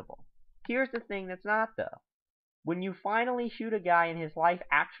understandable. Here's the thing that's not, though. When you finally shoot a guy and his life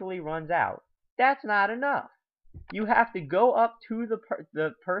actually runs out, that's not enough. You have to go up to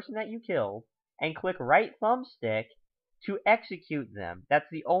the person that you killed and click right thumbstick to execute them. That's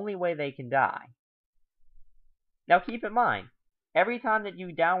the only way they can die. Now keep in mind, every time that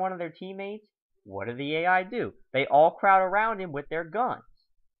you down one of their teammates, what do the AI do? They all crowd around him with their guns.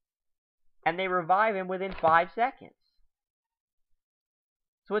 And they revive him within 5 seconds.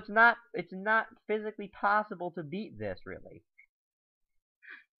 So it's not physically possible to beat this, really.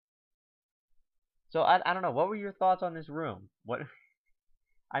 So I don't know. What were your thoughts on this room? What?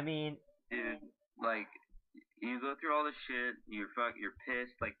 I mean, dude, like you go through all this shit. You're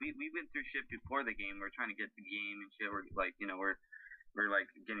pissed. Like we went through shit before the game. We're trying to get the game and shit. We're like, we're like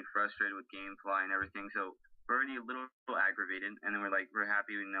getting frustrated with GameFly and everything. So we're already a little aggravated, and then we're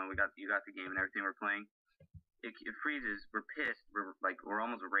happy. You got the game and everything. We're playing. It freezes. We're pissed. We're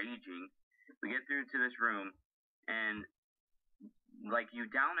almost raging. We get through to this room, and like you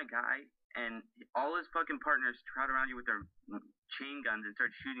down a guy, and all his fucking partners trot around you with their chain guns and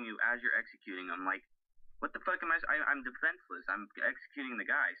start shooting you as you're executing them. Like, what the fuck am I? I'm defenseless. I'm executing the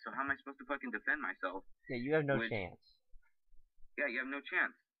guy. So how am I supposed to fucking defend myself? Yeah, you have no chance. Yeah, you have no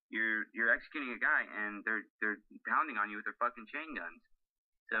chance. You're executing a guy, and they're pounding on you with their fucking chain guns.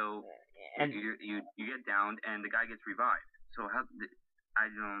 So and you get downed, and the guy gets revived. So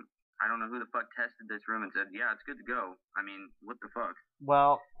I don't know who the fuck tested this room and said, yeah, it's good to go. I mean, what the fuck?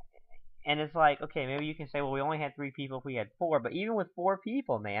 Well, and it's like, okay, maybe you can say, well, we only had 3 people if we had 4, but even with 4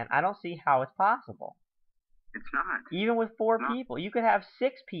 people, man, I don't see how it's possible. It's not. Even with 4 people, you could have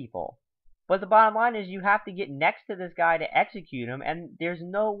 6 people. But the bottom line is you have to get next to this guy to execute him, and there's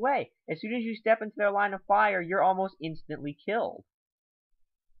no way. As soon as you step into their line of fire, you're almost instantly killed.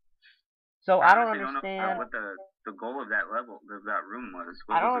 So I don't understand what the goal of that room was.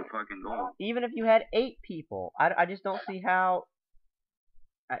 What was the fucking goal? Even if you had 8 people, I just don't see how.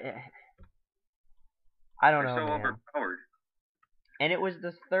 I don't know, so man. Overpowered. And it was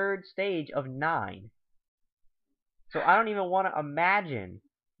the 3rd stage of 9. So I don't even want to imagine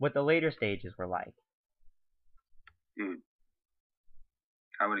what the later stages were like. Dude,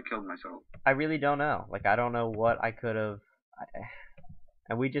 I would have killed myself. I really don't know. Like, I don't know what I could have.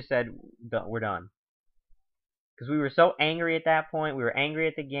 And we just said, we're done. Because we were so angry at that point. We were angry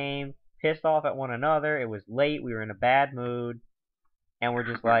at the game, pissed off at one another. It was late. We were in a bad mood. And we're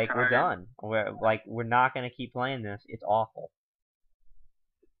just like, we're done. We're not going to keep playing this. It's awful.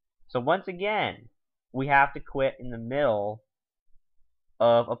 So once again, we have to quit in the middle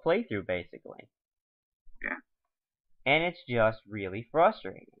of a playthrough, basically. Yeah. And it's just really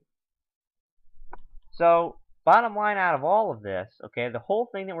frustrating. So, bottom line out of all of this, okay, the whole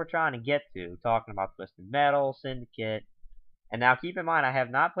thing that we're trying to get to, talking about Twisted Metal, Syndicate, and now keep in mind, I have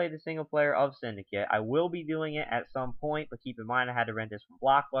not played the single player of Syndicate. I will be doing it at some point, but keep in mind I had to rent this from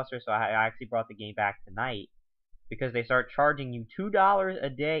Blockbuster, so I actually brought the game back tonight, because they start charging you $2 a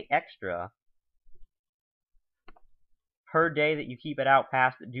day extra per day that you keep it out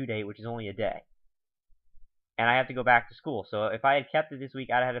past the due date, which is only a day. And I have to go back to school. So if I had kept it this week,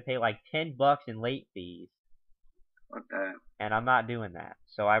 I'd have had to pay like $10 in late fees. Okay. And I'm not doing that.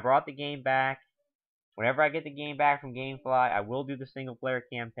 So I brought the game back. Whenever I get the game back from GameFly, I will do the single player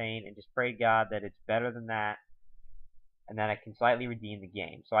campaign and just pray to God that it's better than that. And that I can slightly redeem the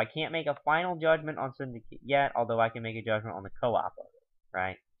game. So I can't make a final judgment on Syndicate yet, although I can make a judgment on the co-op of it,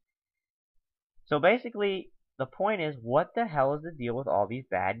 right? So basically, the point is, what the hell is the deal with all these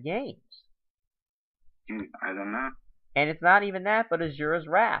bad games? Dude, I don't know. And it's not even that, but Azura's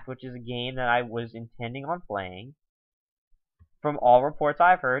Wrath, which is a game that I was intending on playing, from all reports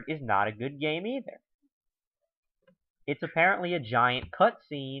I've heard, is not a good game either. It's apparently a giant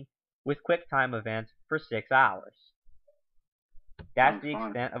cutscene with QuickTime events for 6 hours. That's the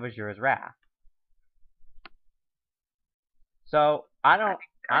extent of Azura's Wrath. So,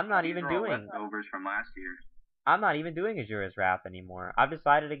 I'm not even doing leftovers from last year. I'm not even doing Azura's Wrath anymore. I've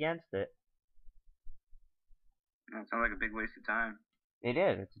decided against it. It sounds like a big waste of time. It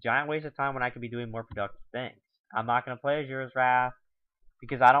is. It's a giant waste of time when I could be doing more productive things. I'm not going to play Azura's Wrath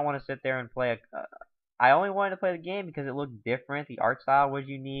because I don't want to sit there and play I only wanted to play the game because it looked different. The art style was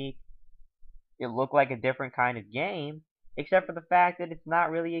unique. it look like a different kind of game, except for the fact that it's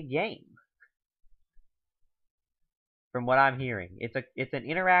not really a game. From what I'm hearing, it's an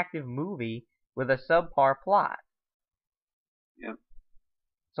interactive movie with a subpar plot. Yep.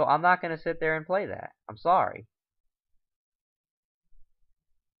 So I'm not going to sit there and play that. I'm sorry.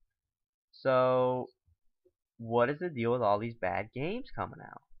 So, what is the deal with all these bad games coming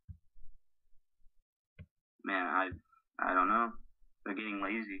out? Man, I don't know. They're getting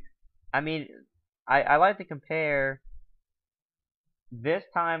lazy. I mean, I like to compare this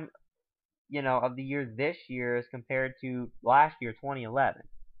time, of the year this year as compared to last year, 2011.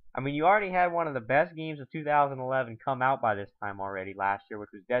 I mean, you already had one of the best games of 2011 come out by this time already last year, which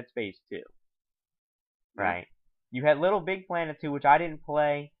was Dead Space 2. Right? You had Little Big Planet 2, which I didn't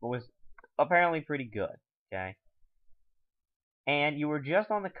play, but was apparently pretty good. Okay? And you were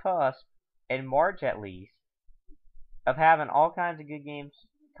just on the cusp, in March at least, of having all kinds of good games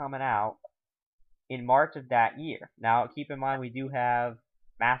coming out in March of that year. Now, keep in mind, we do have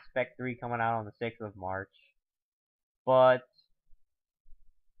Mass Effect 3 coming out on the 6th of March. But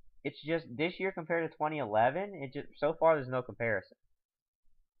it's just this year compared to 2011, so far there's no comparison.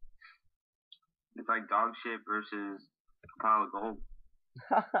 It's like dog shit versus a pile of gold.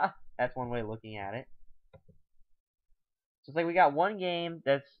 That's one way of looking at it. So it's like we got one game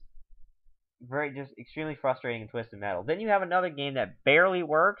that's just extremely frustrating and Twisted Metal. Then you have another game that barely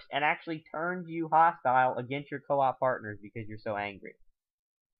works and actually turns you hostile against your co-op partners because you're so angry.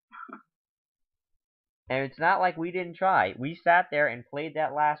 And it's not like we didn't try. We sat there and played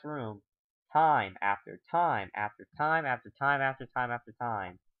that last room time after time after time after time after time after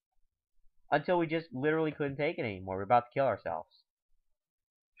time. Until we just literally couldn't take it anymore. We're about to kill ourselves.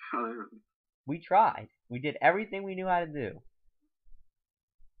 We tried. We did everything we knew how to do.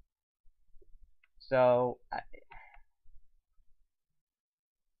 So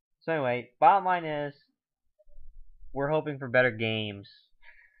anyway, bottom line is, we're hoping for better games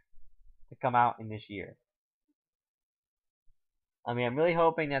to come out in this year. I mean, I'm really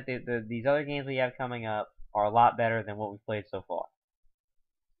hoping that these other games we have coming up are a lot better than what we've played so far.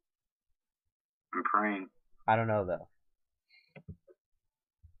 I'm praying. I don't know, though.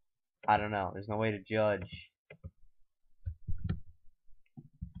 I don't know. There's no way to judge.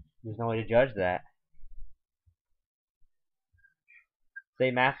 There's no way to judge that.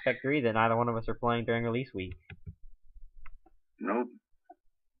 Say Mass Effect 3 that neither one of us are playing during release week. Nope.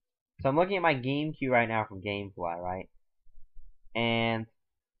 So I'm looking at my game queue right now from Gamefly, right? And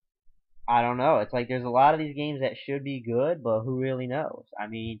I don't know. It's like there's a lot of these games that should be good, but who really knows? I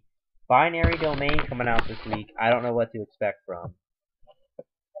mean, Binary Domain coming out this week. I don't know what to expect from.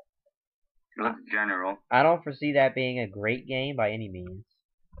 It looks general. I don't foresee that being a great game by any means.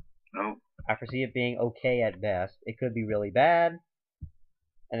 Nope. I foresee it being okay at best. It could be really bad,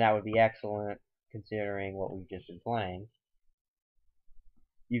 and that would be excellent considering what we've just been playing.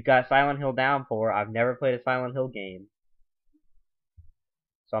 You've got Silent Hill Downpour. I've never played a Silent Hill game,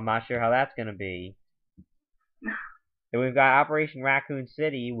 so I'm not sure how that's going to be. Then we've got Operation Raccoon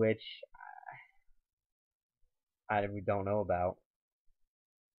City, which we don't know about.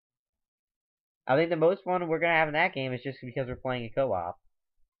 I think the most fun we're going to have in that game is just because we're playing a co-op.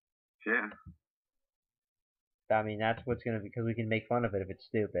 Yeah. I mean, that's what's going to be, because we can make fun of it if it's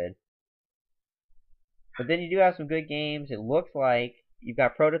stupid. But then you do have some good games. It looks like you've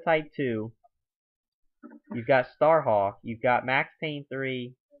got Prototype 2, you've got Starhawk, you've got Max Payne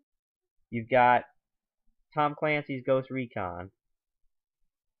 3, you've got Tom Clancy's Ghost Recon,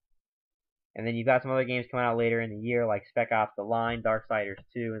 and then you've got some other games coming out later in the year like Spec Ops: The Line, Darksiders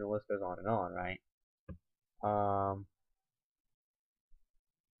 2, and the list goes on and on, right?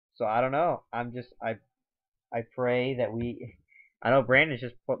 So I don't know. I pray that I know Brandon's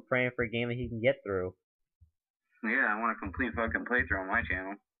just praying for a game that he can get through. Yeah, I want a complete fucking playthrough on my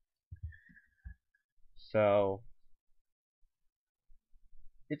channel. So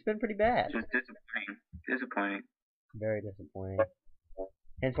it's been pretty bad. Just disappointing. Very disappointing.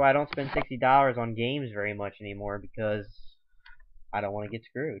 Hence why I don't spend $60 on games very much anymore, because I don't want to get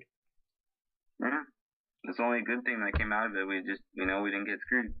screwed. Yeah. That's the only good thing that came out of it. We just, we didn't get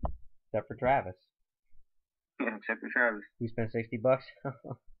screwed. Except for Travis. Yeah, except for Travis. We spent $60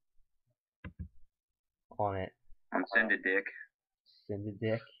 on it. On Send-A-Dick.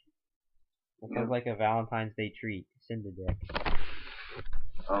 Send-A-Dick. That sounds like a Valentine's Day treat. Send-A-Dick.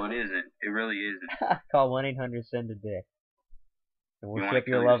 Oh, it isn't. It really isn't. Call 1-800-SEND-A-DICK. And we'll ship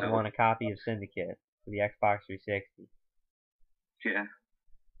your loved one a copy of Syndicate for the Xbox 360. Yeah.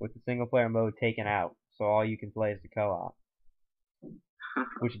 With the single player mode taken out, so all you can play is the co-op.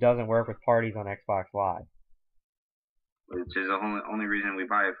 Which doesn't work with parties on Xbox Live. Which is the only reason we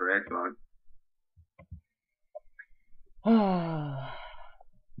buy it for Xbox. So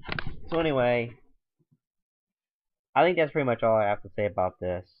anyway, I think that's pretty much all I have to say about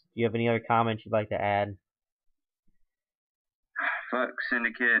this. Do you have any other comments you'd like to add? Fuck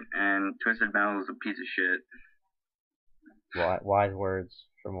Syndicate, and Twisted Metal is a piece of shit. Wise words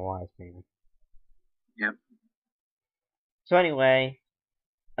from a wise man. Yep. So anyway,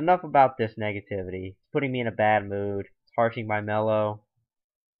 enough about this negativity. It's putting me in a bad mood. It's harshing my mellow.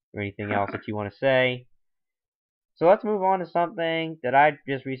 Or anything else that you want to say. So let's move on to something that I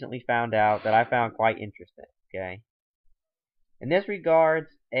just recently found out that I found quite interesting, okay? And this regards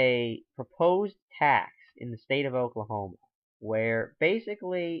a proposed tax in the state of Oklahoma, where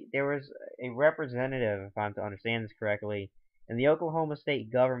basically there was a representative, if I'm to understand this correctly, in the Oklahoma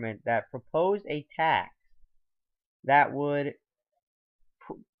state government that proposed a tax that would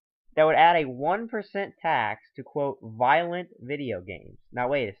add a 1% tax to, quote, violent video games. Now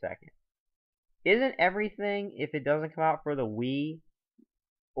wait a second. Isn't everything, if it doesn't come out for the Wii,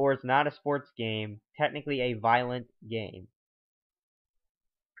 or it's not a sports game, technically a violent game?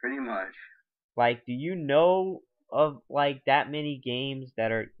 Pretty much. Like, do you know of, like, that many games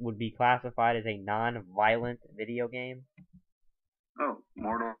that would be classified as a non-violent video game? Oh,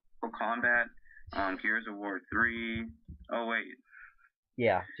 Mortal Kombat, Gears of War 3. Oh, wait.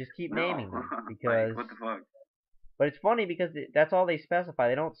 Yeah, just keep naming them, because... Like, what the fuck? But it's funny because that's all they specify.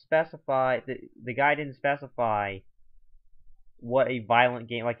 They don't specify... The guy didn't specify what a violent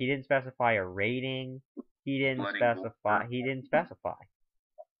game... Like, he didn't specify a rating. He didn't specify.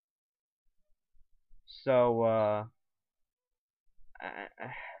 So,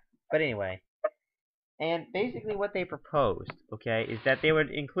 but anyway. And basically what they proposed, okay, is that they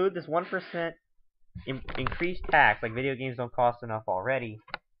would include this 1% increased tax, like video games don't cost enough already,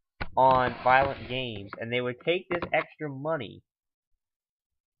 on violent games, and they would take this extra money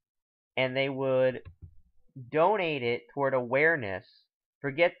and they would donate it toward awareness.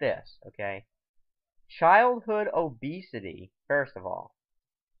 Forget this, okay? Childhood obesity, first of all.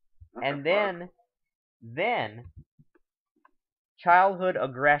 And then childhood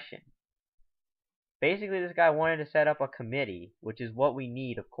aggression. Basically, this guy wanted to set up a committee, which is what we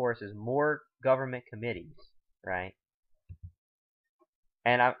need, of course, is more government committees, right?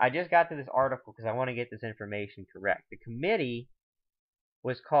 And I just got to this article because I want to get this information correct. The committee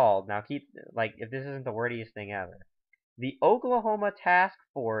was called, now keep, like, if this isn't the wordiest thing ever, the Oklahoma Task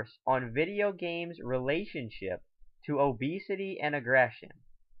Force on Video Games Relationship to Obesity and Aggression.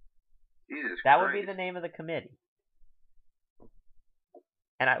 That would be the name of the committee.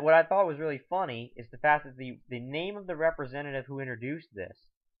 And what I thought was really funny is the fact that the name of the representative who introduced this,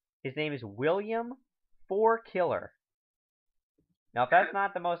 his name is William Four-Killer. Now, if that's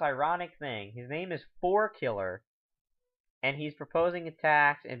not the most ironic thing, his name is Four-Killer, and he's proposing a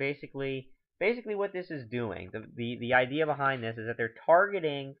tax, and basically what this is doing, the idea behind this is that they're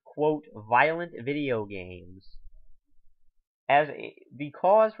targeting, quote, violent video games as the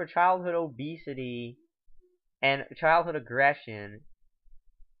cause for childhood obesity and childhood aggression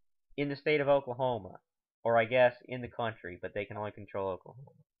in the state of Oklahoma, or I guess in the country, but they can only control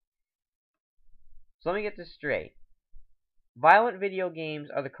Oklahoma. So let me get this straight. Violent video games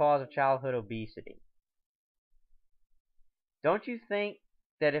are the cause of childhood obesity. Don't you think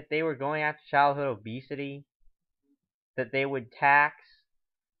that if they were going after childhood obesity, that they would tax,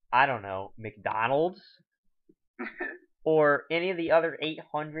 I don't know, McDonald's? Or any of the other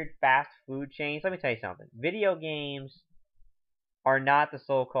 800 fast food chains? Let me tell you something. Video games are not the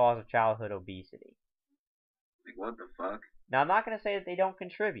sole cause of childhood obesity. Like, what the fuck? Now, I'm not going to say that they don't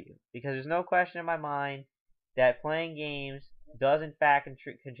contribute, because there's no question in my mind that playing games does in fact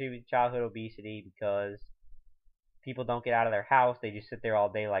contribute to childhood obesity, because people don't get out of their house, they just sit there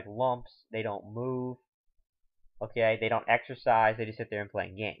all day like lumps, they don't move, okay, they don't exercise, they just sit there and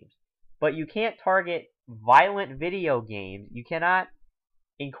play games. But you can't target violent video games, you cannot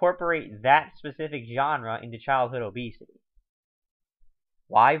incorporate that specific genre into childhood obesity.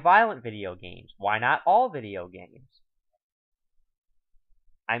 Why violent video games? Why not all video games?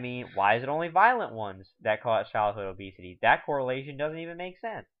 I mean, why is it only violent ones that cause childhood obesity? That correlation doesn't even make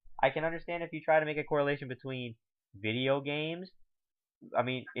sense. I can understand if you try to make a correlation between video games, I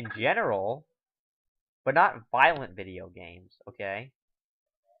mean, in general, but not violent video games, okay?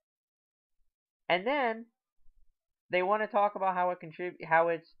 And then they want to talk about how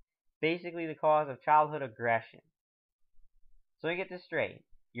it's basically the cause of childhood aggression. So let me get this straight.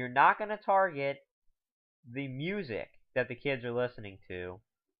 You're not going to target the music that the kids are listening to,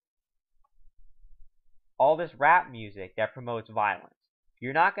 all this rap music that promotes violence.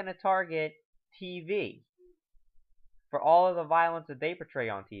 You're not going to target TV. for all of the violence that they portray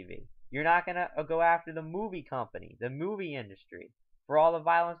on TV. You're not going to go after the movie company, the movie industry, for all the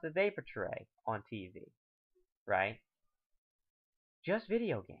violence that they portray on TV, right? Just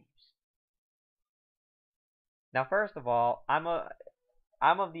video games. Now, first of all, I'm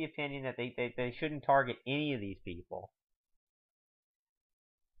of the opinion that they shouldn't target any of these people.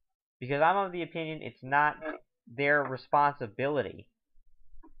 Because I'm of the opinion it's not their responsibility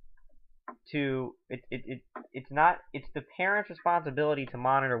to it's the parents' responsibility to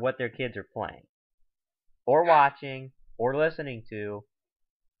monitor what their kids are playing or watching or listening to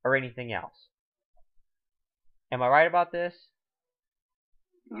or anything else. Am I right about this?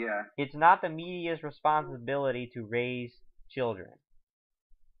 Yeah. It's not the media's responsibility to raise children.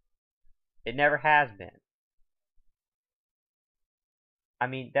 It never has been. I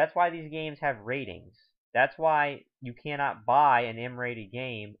mean, that's why these games have ratings. That's why you cannot buy an M-rated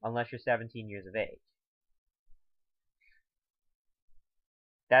game unless you're 17 years of age.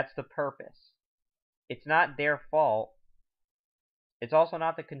 That's the purpose. It's not their fault. It's also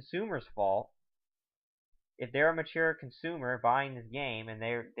not the consumer's fault. If they're a mature consumer buying this game and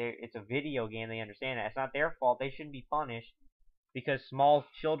it's a video game, they understand that. It's not their fault. They shouldn't be punished because small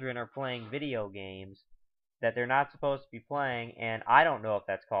children are playing video games that they're not supposed to be playing, and I don't know if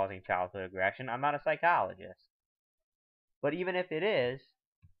that's causing childhood aggression. I'm not a psychologist. But even if it is,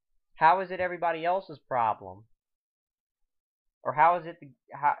 how is it everybody else's problem? Or how is it,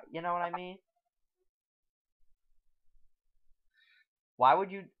 you know what I mean? Why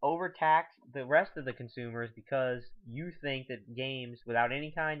would you overtax the rest of the consumers because you think that games, without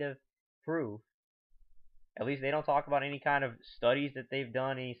any kind of proof, at least they don't talk about any kind of studies that they've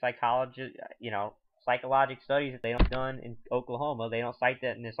done, any psychological studies that they've done in Oklahoma. They don't cite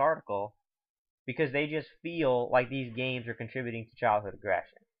that in this article because they just feel like these games are contributing to childhood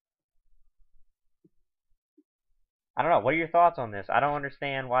aggression. I don't know. What are your thoughts on this? I don't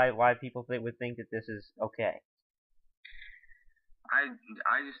understand why people would think that this is okay. I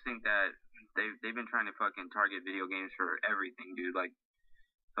just think that they've been trying to fucking target video games for everything, dude. Like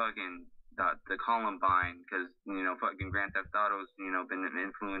fucking the Columbine, because fucking Grand Theft Auto's been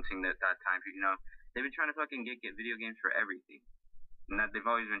influencing that time. They've been trying to fucking get video games for everything, and that they've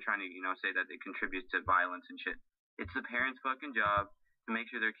always been trying to say that it contributes to violence and shit. It's the parents' fucking job to make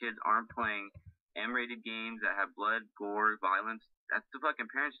sure their kids aren't playing M-rated games that have blood, gore, violence. That's the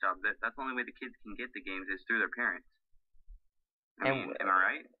fucking parents' job. That's the only way the kids can get the games is through their parents. I mean, am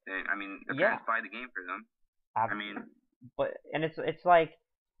I right? I mean, the parents buy the game for them. It's like,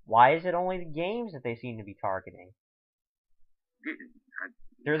 why is it only the games that they seem to be targeting?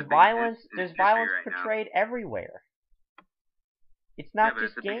 There's violence portrayed everywhere. It's not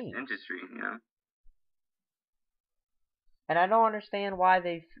just games. Industry, And I don't understand why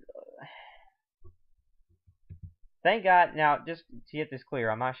they. Thank God. Now, just to get this clear,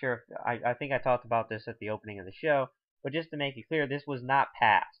 I'm not sure if I think I talked about this at the opening of the show. But just to make it clear, this was not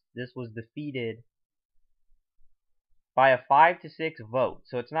passed. This was defeated by a 5-6 vote.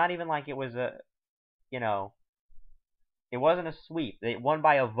 So it's not even like it was a, it wasn't a sweep. They won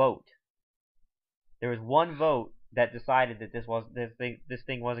by a vote. There was one vote that decided that this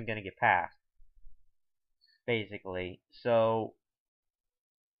thing wasn't going to get passed. Basically, so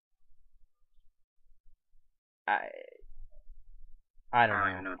I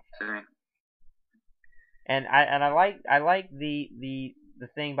don't know. And I like the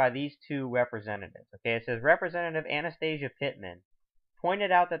thing by these two representatives. Okay, it says Representative Anastasia Pittman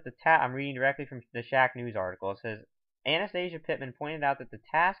pointed out that I'm reading directly from the Shack News article. It says Anastasia Pittman pointed out that the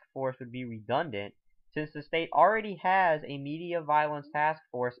task force would be redundant since the state already has a media violence task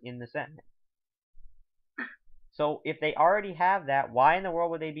force in the Senate. So if they already have that, why in the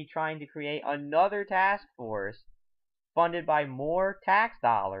world would they be trying to create another task force funded by more tax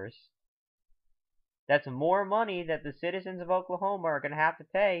dollars? That's more money that the citizens of Oklahoma are going to have to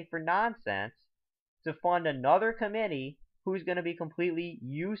pay for nonsense to fund another committee who's going to be completely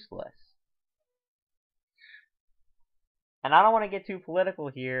useless. And I don't want to get too political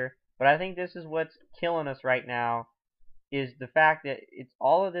here, but I think this is what's killing us right now, is the fact that it's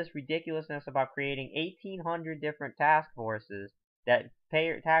all of this ridiculousness about creating 1,800 different task forces that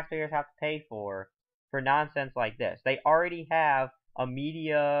taxpayers have to pay for nonsense like this. They already have a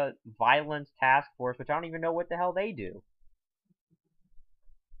media violence task force, which I don't even know what the hell they do.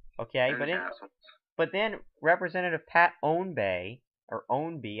 Okay, but then Representative Pat Ownby,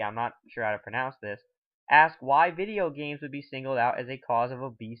 I'm not sure how to pronounce this, asked why video games would be singled out as a cause of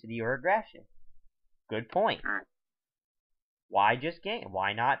obesity or aggression. Good point. Why just games?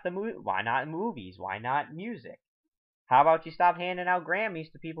 Why not why not movies? Why not music? How about you stop handing out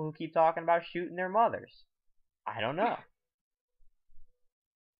Grammys to people who keep talking about shooting their mothers? I don't know.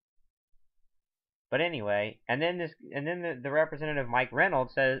 But anyway, and then the representative Mike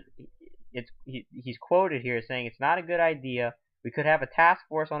Reynolds says he's quoted here saying it's not a good idea. We could have a task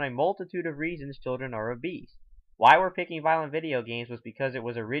force on a multitude of reasons children are obese. Why we're picking violent video games was because it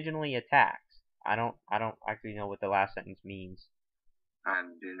was originally a tax. I don't actually know what the last sentence means. I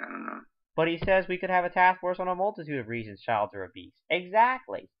don't know. But he says we could have a task force on a multitude of reasons childs are obese.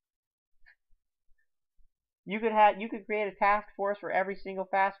 Exactly. You could create a task force for every single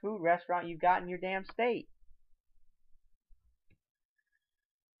fast food restaurant you've got in your damn state.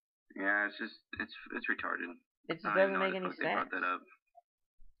 Yeah, it's retarded. It just doesn't make any sense. They brought that up.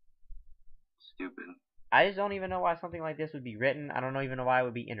 Stupid. I just don't even know why something like this would be written. I don't even know why it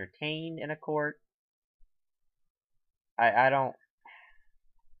would be entertained in a court. I don't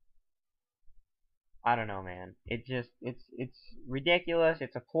know, man. It's ridiculous.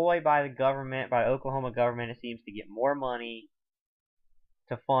 It's a ploy by the government, by the Oklahoma government. It seems to get more money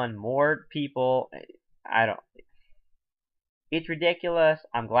to fund more people. It's ridiculous.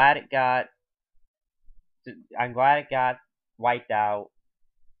 I'm glad it got wiped out.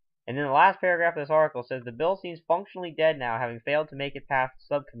 And then the last paragraph of this article says the bill seems functionally dead now, having failed to make it past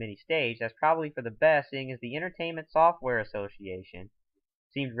the subcommittee stage. That's probably for the best, seeing as the Entertainment Software Association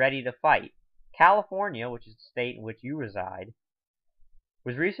seems ready to fight. California, which is the state in which you reside,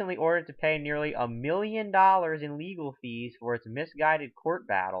 was recently ordered to pay nearly $1 million in legal fees for its misguided court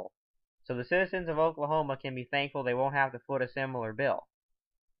battle. So the citizens of Oklahoma can be thankful they won't have to foot a similar bill.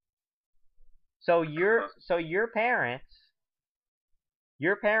 So your parents'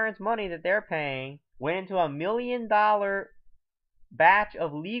 money that they're paying went into $1 million batch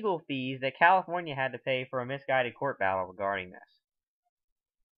of legal fees that California had to pay for a misguided court battle regarding this.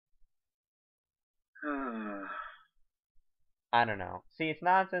 I don't know. See, it's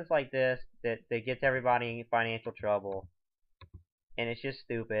nonsense like this that gets everybody in financial trouble. And it's just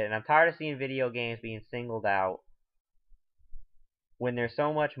stupid. And I'm tired of seeing video games being singled out when there's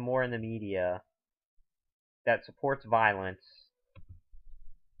so much more in the media that supports violence.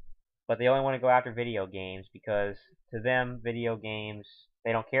 But they only want to go after video games because to them, video games,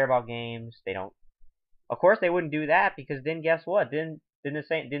 they don't care about games. They don't. Of course, they wouldn't do that because then guess what? Then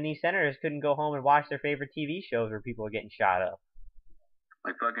these senators couldn't go home and watch their favorite TV shows where people are getting shot up.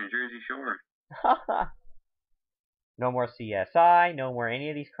 Like fucking Jersey Shore. No more CSI, no more any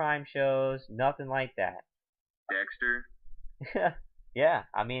of these crime shows, nothing like that. Dexter. Yeah,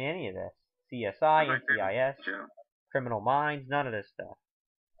 I mean any of this. CSI, NCIS, Criminal Minds, none of this stuff.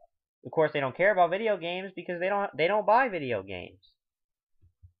 Of course, they don't care about video games because they don't buy video games.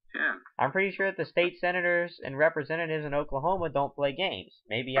 Yeah. I'm pretty sure that the state senators and representatives in Oklahoma don't play games.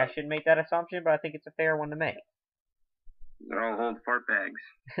 Maybe I shouldn't make that assumption, but I think it's a fair one to make. They're all old fart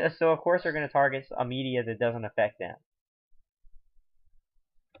bags. So of course they're going to target a media that doesn't affect them.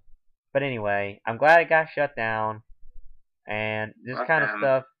 But anyway, I'm glad it got shut down. And this kind of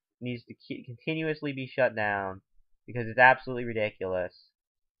stuff needs to continuously be shut down because it's absolutely ridiculous.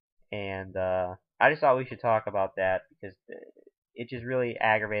 And I just thought we should talk about that because it just really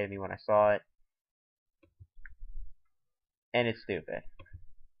aggravated me when I saw it. And it's stupid.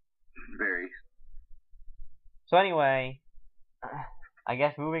 Very. So anyway, I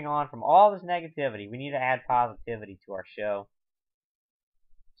guess moving on from all this negativity, we need to add positivity to our show.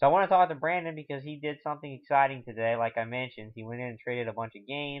 So I want to talk to Brandon because he did something exciting today. Like I mentioned, he went in and traded a bunch of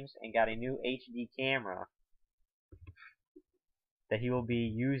games and got a new HD camera that he will be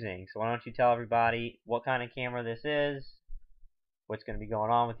using. So why don't you tell everybody what kind of camera this is, what's going to be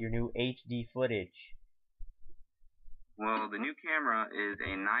going on with your new HD footage. Well, the new camera is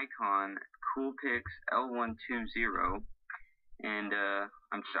a Nikon Coolpix L120, and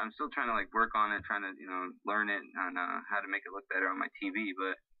I'm still trying to like work on it, trying to learn it on how to make it look better on my TV.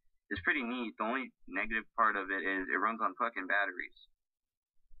 But it's pretty neat. The only negative part of it is it runs on fucking batteries.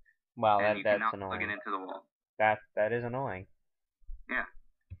 Wow, that's annoying. You cannot plug it into the wall. That is annoying. Yeah.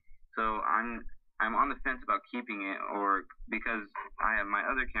 So I'm on the fence about keeping it, or because I have my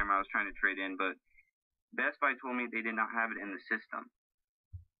other camera I was trying to trade in, but Best Buy told me they did not have it in the system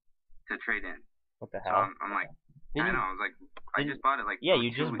to trade in. What the hell? So I'm like, I was like, I just bought it like. Yeah,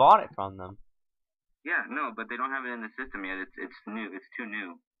 you just bought it from them. Yeah, no, but they don't have it in the system yet. It's new. It's too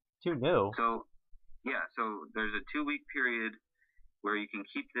new. Too new. So yeah, so there's a 2-week period where you can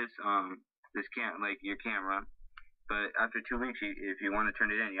keep this your camera, but after 2 weeks, if you want to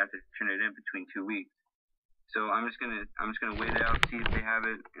turn it in, you have to turn it in between 2 weeks. So I'm just gonna wait it out, see if they have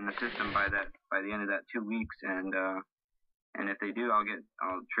it in the system by the end of that 2 weeks, and if they do,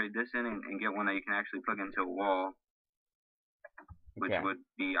 I'll trade this in and get one that you can actually plug into a wall, which would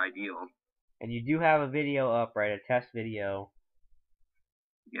be ideal. And you do have a video up, right? A test video.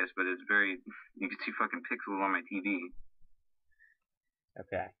 Yes, but it's very. You can see fucking pixels on my TV.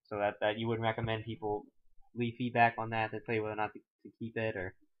 Okay, so that you wouldn't recommend people leave feedback on that to tell you whether or not to keep it,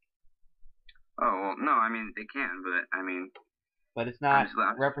 or. Oh well, no. I mean they can, but I mean. But it's not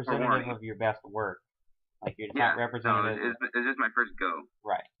I'm representative of your best work. Like it's not representative. No, it's just my first go.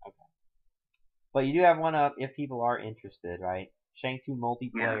 Right. Okay. But you do have one up if people are interested, right? Shank 2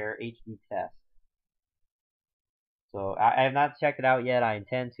 multiplayer HD test. So I have not checked it out yet. I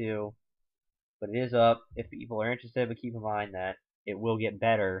intend to, but it is up if people are interested. But keep in mind that it will get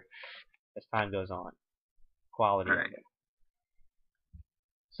better as time goes on. Quality of it.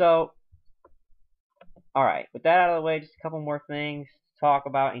 So, alright, with that out of the way, just a couple more things to talk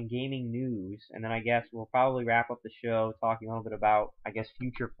about in gaming news, and then I guess we'll probably wrap up the show talking a little bit about, I guess,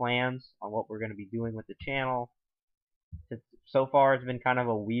 future plans on what we're going to be doing with the channel. So far, it's been kind of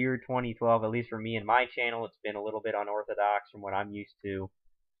a weird 2012, at least for me and my channel. It's been a little bit unorthodox from what I'm used to.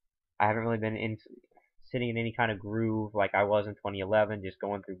 I haven't really been sitting in any kind of groove like I was in 2011, just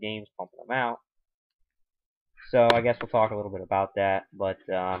going through games, pumping them out. So I guess we'll talk a little bit about that. But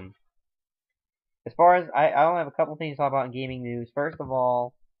as far as I only have a couple things to talk about in gaming news. First of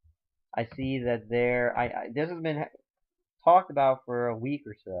all, I see that this has been talked about for a week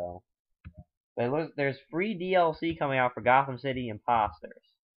or so. But there's free DLC coming out for Gotham City Imposters,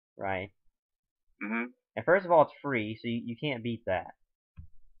 right? And first of all, it's free, so you can't beat that.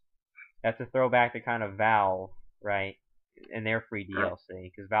 That's a throwback to kind of Valve, right? And their free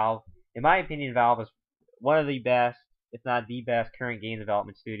DLC. Because Valve, in my opinion, Valve is one of the best, if not the best, current game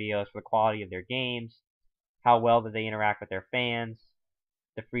development studios for the quality of their games, how well that they interact with their fans,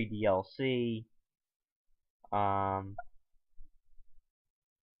 the free DLC.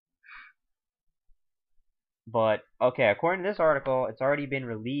 But, okay, according to this article, it's already been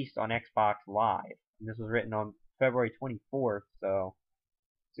released on Xbox Live. And this was written on February 24th, so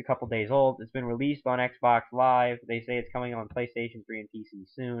it's a couple days old. It's been released on Xbox Live. They say it's coming on PlayStation 3 and PC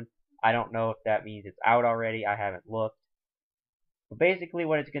soon. I don't know if that means it's out already. I haven't looked. But basically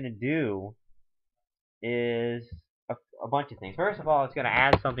what it's going to do is a bunch of things. First of all, it's going to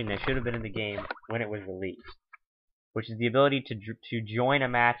add something that should have been in the game when it was released, which is the ability to join a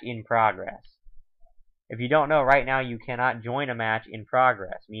match in progress. If you don't know, right now you cannot join a match in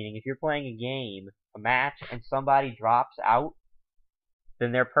progress, meaning if you're playing a game, a match, and somebody drops out,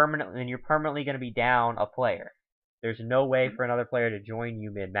 then you're permanently going to be down a player. There's no way for another player to join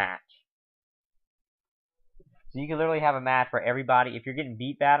you mid-match. So you can literally have a match where everybody, if you're getting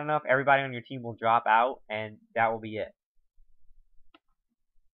beat bad enough, everybody on your team will drop out, and that will be it.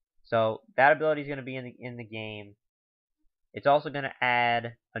 So that ability is going to be in the game. It's also going to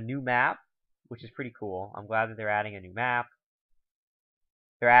add a new map, which is pretty cool. I'm glad that they're adding a new map.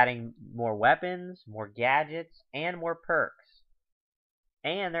 They're adding more weapons, more gadgets, and more perks.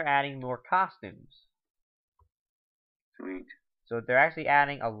 And they're adding more costumes. Sweet. So they're actually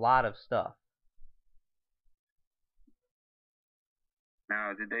adding a lot of stuff.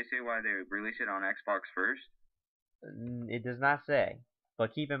 Now, did they say why they released it on Xbox first? It does not say.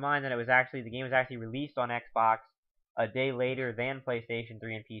 But keep in mind that the game was actually released on Xbox a day later than PlayStation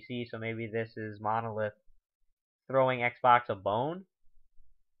 3 and PC, so maybe this is Monolith throwing Xbox a bone,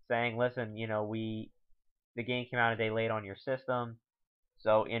 saying, listen, you know, the game came out a day late on your system,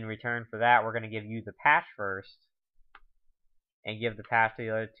 so in return for that, we're going to give you the patch first, and give the patch to the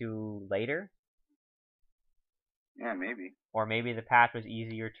other two later. Yeah, maybe. Or maybe the patch was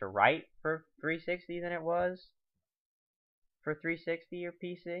easier to write for 360 than it was for 360 or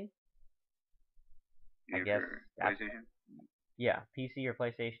PC. I guess PlayStation? Yeah, PC or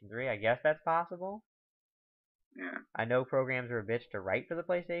PlayStation 3. I guess that's possible. Yeah. I know programs are a bitch to write for the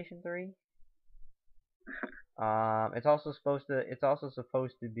PlayStation 3. It's also supposed to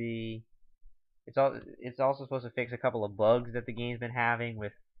fix a couple of bugs that the game's been having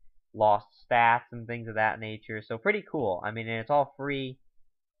with lost stats and things of that nature. So pretty cool. I mean, and it's all free,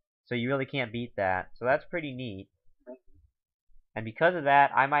 so you really can't beat that. So that's pretty neat. And because of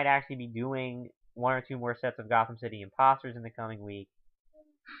that, I might actually be doing 1 or 2 more sets of Gotham City Imposters in the coming week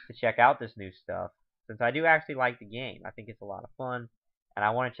to check out this new stuff. Since I do actually like the game. I think it's a lot of fun. And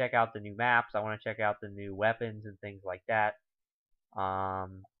I want to check out the new maps. I want to check out the new weapons and things like that.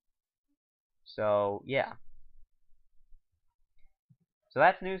 So, yeah. So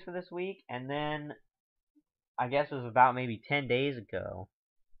that's news for this week. And then, I guess it was about maybe 10 days ago,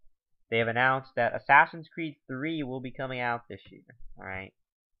 they have announced that Assassin's Creed 3 will be coming out this year. Alright?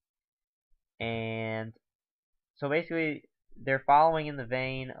 And so basically, they're following in the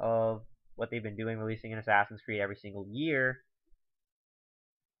vein of what they've been doing, releasing an Assassin's Creed every single year.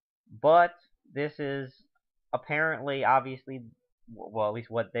 But this is apparently, obviously, well, at least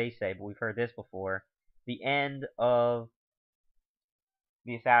what they say, but we've heard this before, the end of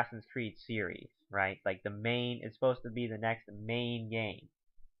the Assassin's Creed series, right? Like the main, it's supposed to be the next main game.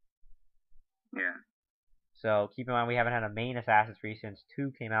 Yeah. So keep in mind we haven't had a main Assassin's Creed since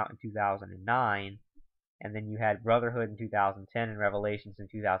 2 came out in 2009, and then you had Brotherhood in 2010 and Revelations in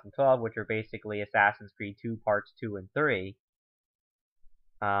 2012, which are basically Assassin's Creed 2 parts 2 and 3,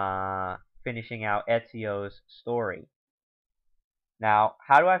 finishing out Ezio's story. Now,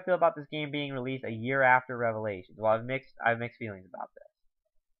 how do I feel about this game being released a year after Revelations? Well, I have mixed feelings about this.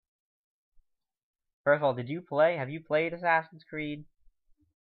 First of all, have you played Assassin's Creed?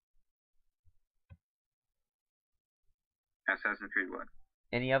 Assassin's Creed what?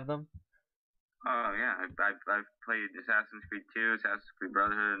 Any of them? Oh yeah, I've played Assassin's Creed 2, Assassin's Creed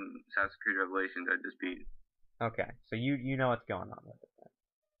Brotherhood, and Assassin's Creed Revelations. I just beat. Okay, so you know what's going on with it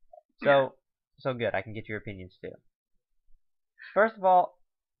then. Yeah. So good. I can get your opinions too. First of all,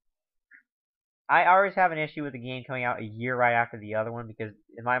 I always have an issue with the game coming out a year right after the other one because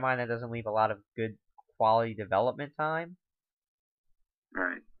in my mind that doesn't leave a lot of good quality development time.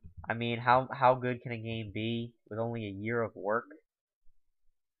 Right. I mean, how good can a game be with only a year of work?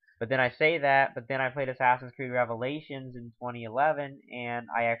 But then I say that, but then I played Assassin's Creed Revelations in 2011, and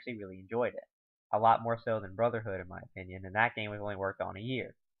I actually really enjoyed it. A lot more so than Brotherhood, in my opinion, and that game was only worked on a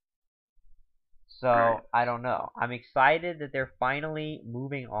year. So, Right. I don't know. I'm excited that they're finally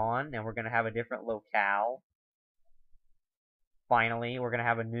moving on, and we're going to have a different locale. Finally, we're going to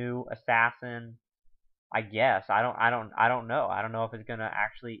have a new assassin. I guess. I don't know. I don't know if it's going to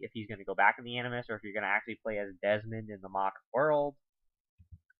actually, if he's going to go back in the Animus, or if you're going to actually play as Desmond in the mock world.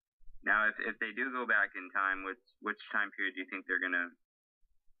 Now, if they do go back in time, which time period do you think they're gonna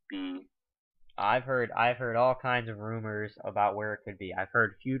be? I've heard all kinds of rumors about where it could be. I've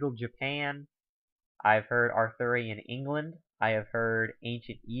heard feudal Japan. I've heard Arthurian England. I have heard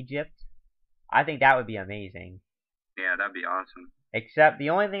ancient Egypt. I think that would be amazing. Yeah, that'd be awesome. Except the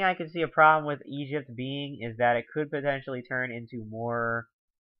only thing I could see a problem with Egypt being is that it could potentially turn into more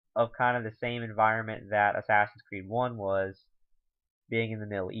of kind of the same environment that Assassin's Creed 1 was, being in the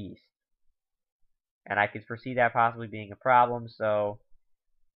Middle East. And I could foresee that possibly being a problem, so...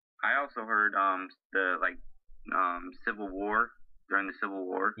 I also heard Civil War, during the Civil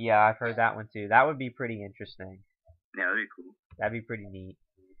War. Yeah, I've heard that one too. That would be pretty interesting. Yeah, that'd be cool. That'd be pretty neat.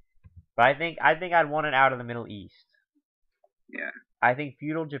 But I think I'd want it out of the Middle East. Yeah. I think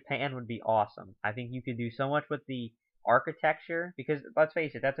feudal Japan would be awesome. I think you could do so much with the architecture, because let's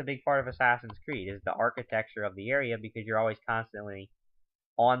face it, that's a big part of Assassin's Creed, is the architecture of the area, because you're always constantly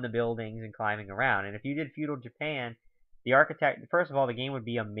on the buildings and climbing around. And if you did feudal Japan, the first of all, the game would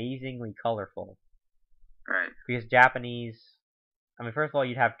be amazingly colorful. Right. Because Japanese, I mean, first of all,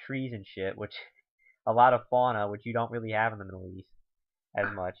 you'd have trees and shit, which, a lot of fauna, which you don't really have in the Middle East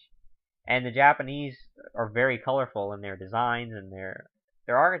as much. And the Japanese are very colorful in their designs, and their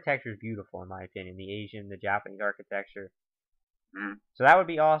architecture is beautiful, in my opinion. The Japanese architecture. Mm. So that would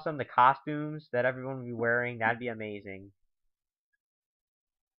be awesome. The costumes that everyone would be wearing, that'd be amazing.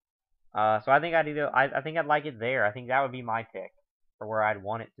 So I think I think I'd like it there. I think that would be my pick for where I'd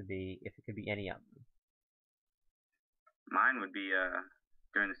want it to be, if it could be any of them. Mine would be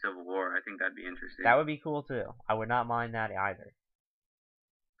during the Civil War. I think that'd be interesting. That would be cool too. I would not mind that either.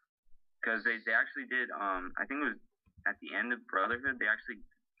 Because they actually did, I think it was at the end of Brotherhood, they actually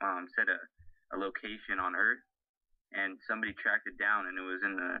set a location on Earth, and somebody tracked it down, and it was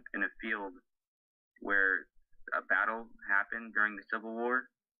in a field where a battle happened during the Civil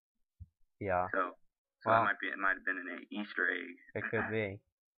War. Yeah. So well, it might have been an Easter egg. It could be.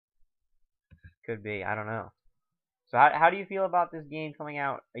 Could be. I don't know. So how do you feel about this game coming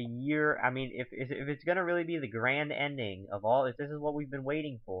out a year? I mean, if it's gonna really be the grand ending of all, if this is what we've been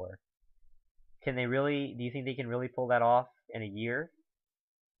waiting for, do you think they can really pull that off in a year?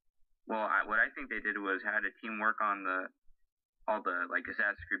 Well, what I think they did was had a team work on all the like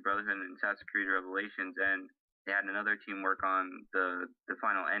Assassin's Creed Brotherhood and Assassin's Creed Revelations, and they had another team work on the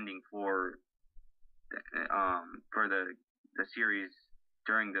final ending for the series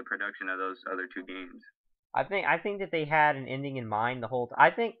during the production of those other two games. I think that they had an ending in mind the whole time.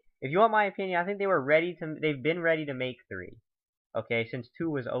 I think, if you want my opinion, I think they've been ready to make 3. Okay, since 2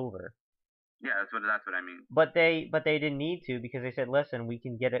 was over. Yeah, that's what I mean. But they didn't need to, because they said, listen, we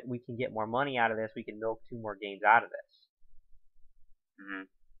can get more money out of this. We can milk 2 more games out of this. Mm-hmm.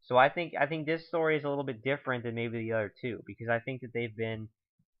 So I think this story is a little bit different than maybe the other 2, because I think that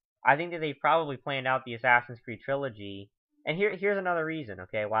they've probably planned out the Assassin's Creed trilogy And here's another reason,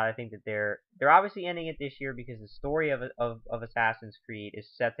 okay, why I think that they're obviously ending it this year because the story of Assassin's Creed is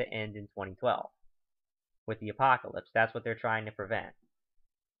set to end in 2012 with the apocalypse. That's what they're trying to prevent.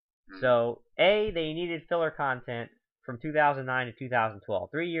 So, A, they needed filler content from 2009 to 2012.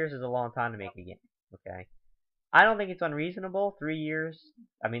 3 years is a long time to make a game, okay? I don't think it's unreasonable, 3 years.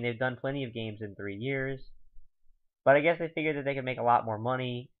 I mean, they've done plenty of games in 3 years. But I guess they figured that they could make a lot more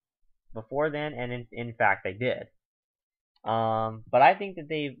money before then, and in fact, they did. But I think that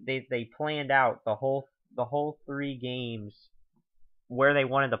they planned out the whole 3 games where they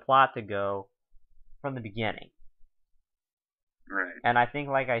wanted the plot to go from the beginning. Right. And I think,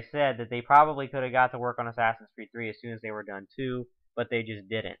 like I said, that they probably could have got to work on Assassin's Creed 3 as soon as they were done 2, but they just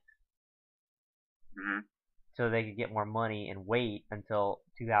didn't. So they could get more money and wait until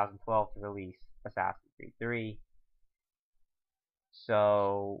 2012 to release Assassin's Creed 3.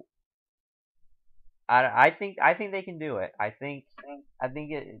 So I think they can do it. I think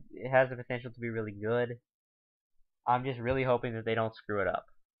it has the potential to be really good. I'm just really hoping that they don't screw it up.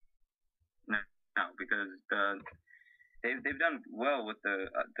 No, because they've done well with the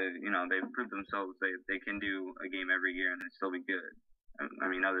they've proved themselves they can do a game every year and it still be good. I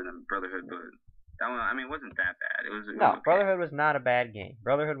mean, other than Brotherhood, but that one, I mean, it wasn't that bad. It was no, okay. Brotherhood was not a bad game.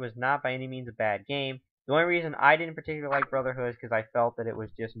 Brotherhood was not by any means a bad game. The only reason I didn't particularly like Brotherhood is because I felt that it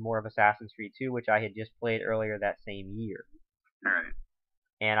was just more of Assassin's Creed 2, which I had just played earlier that same year. Right.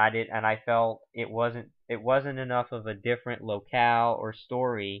 And I felt it wasn't enough of a different locale or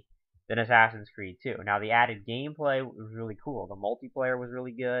story than Assassin's Creed 2. Now the added gameplay was really cool. The multiplayer was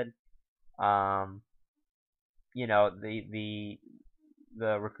really good. You know,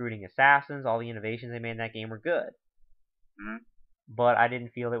 the recruiting assassins, all the innovations they made in that game were good. But I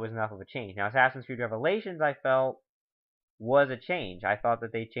didn't feel it was enough of a change. Now Assassin's Creed Revelations, I felt, was a change. I thought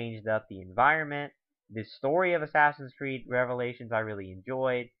that they changed up the environment. The story of Assassin's Creed Revelations I really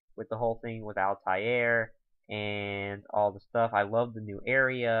enjoyed, with the whole thing with Altair and all the stuff. I loved the new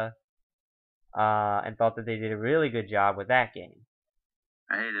area, and thought that they did a really good job with that game.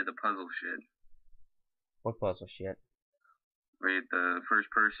 I hated the puzzle shit. What puzzle shit? Where you're the first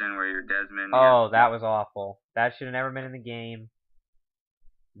person, where you're Desmond. Oh, that was awful. That should have never been in the game.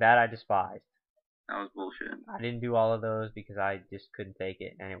 That I despised. That was bullshit. I didn't do all of those because I just couldn't take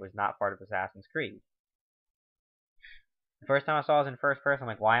it, and it was not part of Assassin's Creed. The first time I saw it was in first person, I'm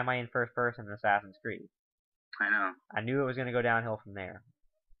like, why am I in first person in Assassin's Creed? I know. I knew it was going to go downhill from there.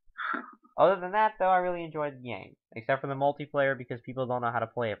 Other than that, though, I really enjoyed the game. Except for the multiplayer, because people don't know how to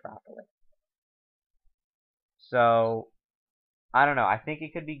play it properly. So, I don't know. I think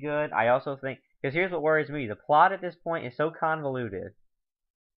it could be good. I also think... Because here's what worries me. The plot at this point is so convoluted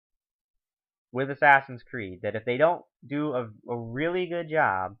with Assassin's Creed that if they don't do a really good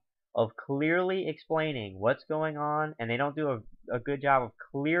job of clearly explaining what's going on, and they don't do a good job of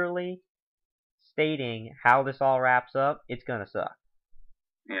clearly stating how this all wraps up, it's gonna suck.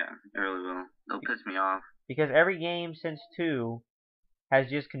 Yeah, it really will. They'll piss me off. Because every game since 2 has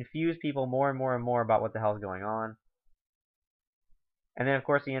just confused people more and more and more about what the hell's going on. And then, of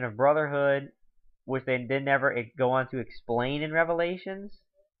course, the end of Brotherhood, which they did never go on to explain in Revelations.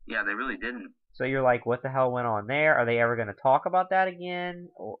 Yeah, they really didn't. So you're like, what the hell went on there? Are they ever going to talk about that again?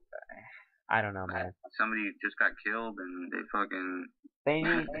 Or, I don't know, man. Somebody just got killed, and they fucking...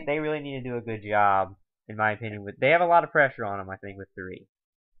 They really need to do a good job, in my opinion. They have a lot of pressure on them, I think, with 3.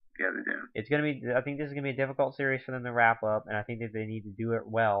 Yeah, they do. It's gonna be. I think this is gonna be a difficult series for them to wrap up, and I think that they need to do it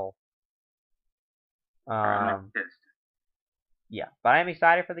well. I'm pissed. Yeah, but I'm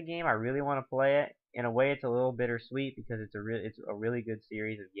excited for the game. I really want to play it. In a way, it's a little bittersweet because it's a really good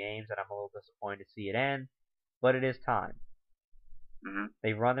series of games, and I'm a little disappointed to see it end. But it is time.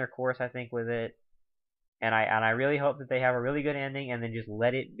 They've run their course, I think, with it, and I really hope that they have a really good ending, and then just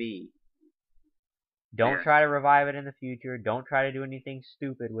let it be. Don't try to revive it in the future. Don't try to do anything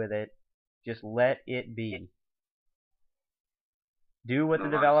stupid with it. Just let it be. Do what the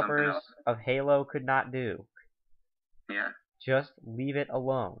developers of Halo could not do. Yeah. Just leave it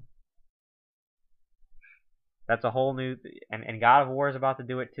alone. That's a whole new... And God of War is about to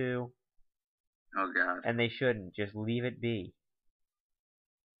do it too. Oh, God. And they shouldn't. Just leave it be.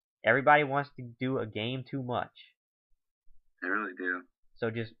 Everybody wants to do a game too much. They really do. So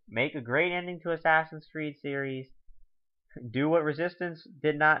just make a great ending to Assassin's Creed series. Do what Resistance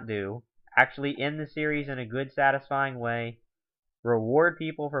did not do. Actually end the series in a good, satisfying way. Reward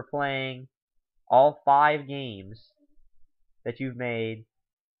people for playing all 5 games that you've made.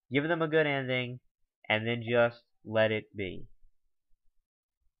 Give them a good ending. And then just let it be.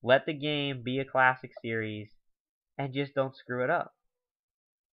 Let the game be a classic series. And just don't screw it up.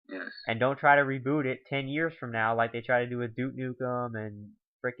 Yes. And don't try to reboot it 10 years from now like they try to do with Duke Nukem and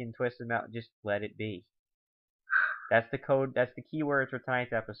frickin' Twisted Metal. Just let it be. That's the code. That's the key words for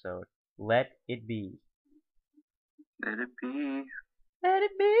tonight's episode. Let it be. Let it be. Let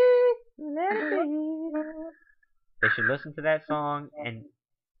it be. Let it be. They should listen to that song and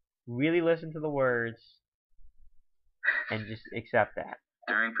really listen to the words and just accept that.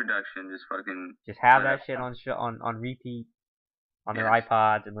 During production, just have that shit on repeat on their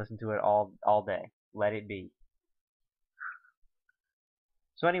iPods and listen to it all day. Let it be.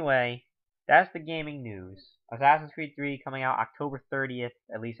 So anyway, that's the gaming news. Assassin's Creed 3 coming out October 30th.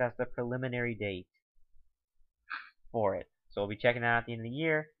 At least that's the preliminary date for it. So we'll be checking that out at the end of the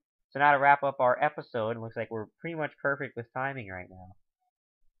year. So now to wrap up our episode, it looks like we're pretty much perfect with timing right now.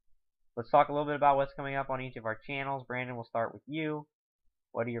 Let's talk a little bit about what's coming up on each of our channels. Brandon, we'll start with you.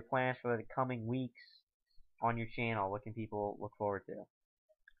 What are your plans for the coming weeks on your channel? What can people look forward to?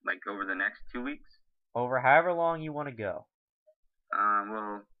 Like over the next 2 weeks? Over however long you want to go.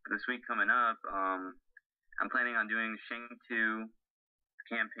 Well, this week coming up, I'm planning on doing Shing 2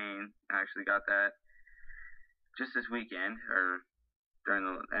 campaign. I actually got that just this weekend, or during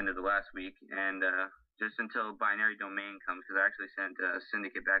the end of the last week, and just until Binary Domain comes, because I actually sent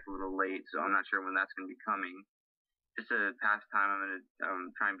Syndicate back a little late, so I'm not sure when that's going to be coming. Just to pass time, I'm going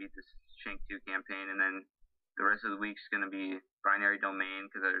to try and beat this Shing 2 campaign, and then the rest of the week's going to be Binary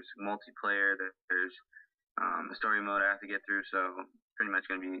Domain, because there's multiplayer, there's a story mode I have to get through, so pretty much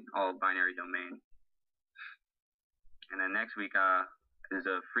going to be all Binary Domain. And then next week is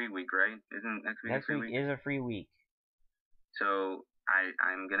a free week, right? Isn't next week a free week? Next week is a free week. So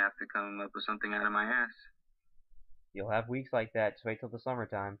I'm going to have to come up with something out of my ass. You'll have weeks like that. Just wait till the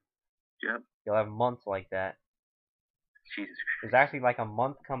summertime. Yep. You'll have months like that. Jesus Christ. There's actually like a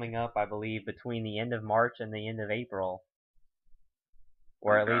month coming up, I believe, between the end of March and the end of April.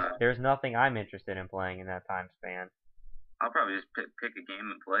 Or at least there's nothing I'm interested in playing in that time span. I'll probably just pick a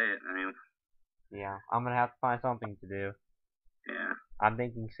game and play it. I mean... Yeah, I'm going to have to find something to do. Yeah. I'm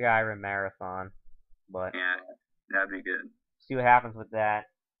thinking Skyrim Marathon. But yeah, that'd be good. See what happens with that.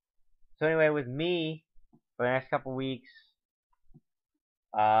 So anyway, with me, for the next couple weeks,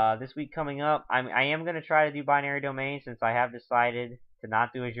 this week coming up, I am going to try to do Binary Domain since I have decided to not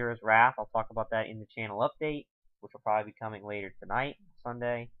do Azura's Wrath. I'll talk about that in the channel update, which will probably be coming later tonight,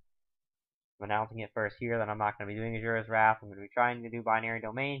 Sunday. I'm announcing it first here that I'm not going to be doing Azura's Wrath. I'm going to be trying to do Binary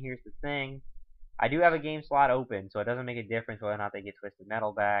Domain. Here's the thing. I do have a game slot open, so it doesn't make a difference whether or not they get Twisted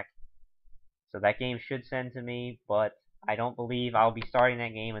Metal back. So that game should send to me, but I don't believe I'll be starting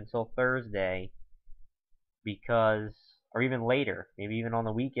that game until Thursday, because, or even later, maybe even on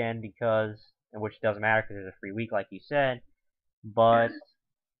the weekend, because, which doesn't matter because it's a free week like you said, but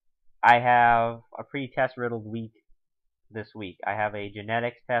I have a pretty test-riddled week this week. I have a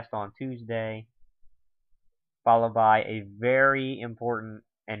genetics test on Tuesday, followed by a very important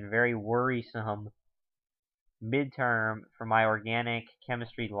and very worrisome midterm for my organic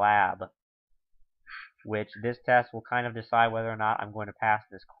chemistry lab, which this test will kind of decide whether or not I'm going to pass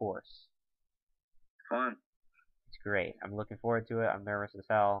this course. Fun. It's great. I'm looking forward to it. I'm nervous as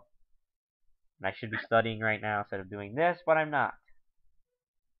hell. And I should be studying right now instead of doing this, but I'm not.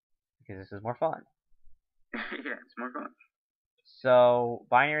 Because this is more fun. Yeah, it's more fun. So,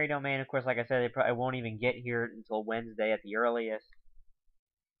 Binary Domain, of course, like I said, it won't even get here until Wednesday at the earliest.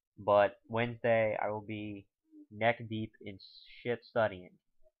 But Wednesday, I will be neck deep in shit studying.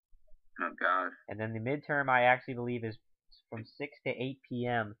 Oh, God. And then the midterm, I actually believe, is from 6 to 8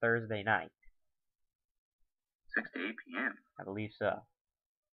 p.m. Thursday night. 6 to 8 p.m.? I believe so.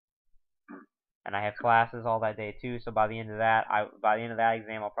 And I have classes all that day, too, so by the end of that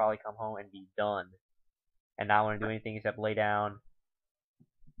exam, I'll probably come home and be done. And not want to do anything except lay down,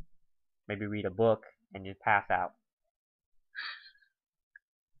 maybe read a book, and just pass out.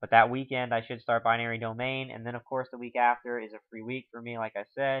 But that weekend, I should start Binary Domain, and then, of course, the week after is a free week for me, like I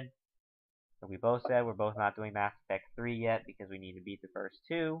said. So we both said we're both not doing Mass Effect 3 yet, because we need to beat the first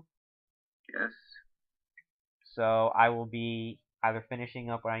two. Yes. So I will be either finishing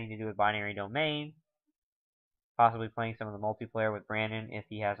up what I need to do with Binary Domain, possibly playing some of the multiplayer with Brandon if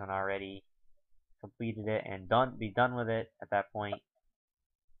he hasn't already completed it and be done with it at that point.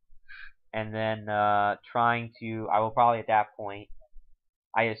 And then I will probably at that point,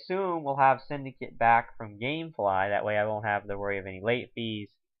 I assume we'll have Syndicate back from Gamefly. That way I won't have to worry of any late fees.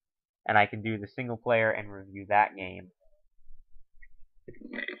 And I can do the single player and review that game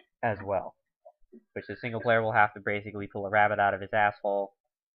as well. Which the single player will have to basically pull a rabbit out of his asshole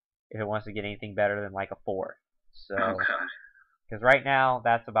if it wants to get anything better than like a 4. So, because right now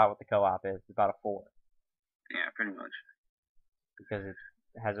that's about what the co-op is. It's about a 4. Yeah, pretty much. Because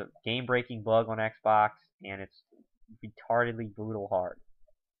has a game-breaking bug on Xbox, and it's retardedly brutal hard.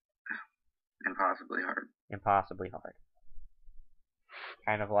 Impossibly hard. Impossibly hard.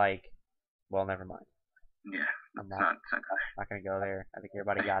 Kind of like, well, never mind. Yeah, I'm not going to go there. I think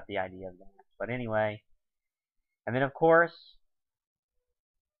everybody got the idea of that. But anyway, and then of course,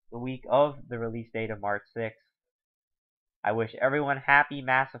 the week of the release date of March 6th, I wish everyone happy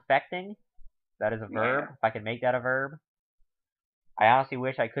Mass Effecting. That is a verb. Yeah. If I can make that a verb. I honestly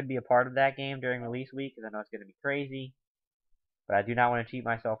wish I could be a part of that game during release week, because I know it's going to be crazy. But I do not want to cheat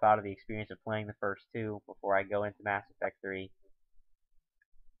myself out of the experience of playing the first two before I go into Mass Effect 3.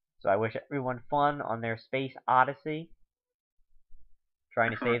 So I wish everyone fun on their space odyssey, trying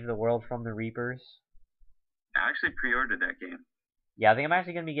to save the world from the Reapers. I actually pre-ordered that game. Yeah, I think I'm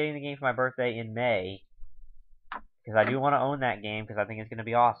actually going to be getting the game for my birthday in May, because I do want to own that game, because I think it's going to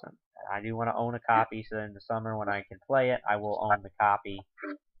be awesome. I do want to own a copy, so in the summer when I can play it, I will own the copy,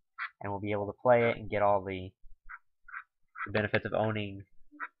 and we'll be able to play it and get all the benefits of owning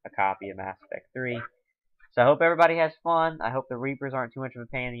a copy of Mass Effect 3. So I hope everybody has fun. I hope the Reapers aren't too much of a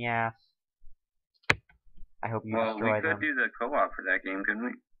pain in the ass. I hope you destroy them. Well, we could do the co-op for that game, couldn't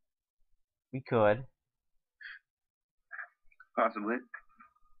we? We could. Possibly.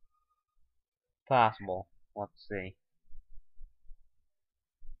 Possible. Let's see.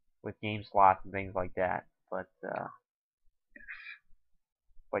 With game slots and things like that. But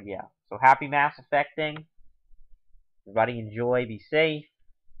yeah. So happy Mass Effecting. Everybody enjoy, be safe.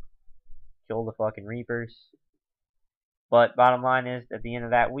 Kill the fucking Reapers. But bottom line is, at the end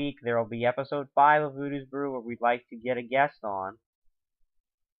of that week, there will be episode 5 of Voodoo's Brew, where we'd like to get a guest on.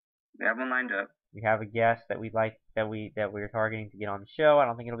 We have one lined up. We have a guest that we're targeting to get on the show. I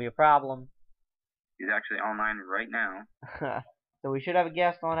don't think it'll be a problem. He's actually online right now. So we should have a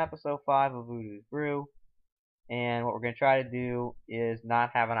guest on episode 5 of Voodoo's Brew. And what we're going to try to do is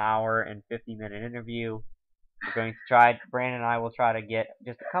not have an hour and 50-minute interview. We're going to try, Brandon and I will try to get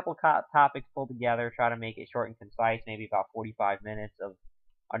just a couple topics pulled together, try to make it short and concise, maybe about 45 minutes of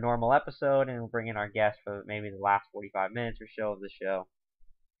our normal episode, and we'll bring in our guest for maybe the last 45 minutes or so of the show.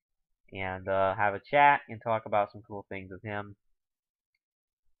 And have a chat and talk about some cool things with him.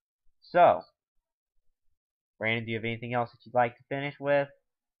 So, Brandon, do you have anything else that you'd like to finish with?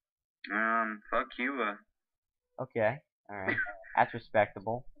 Fuck Cuba. Okay, alright. That's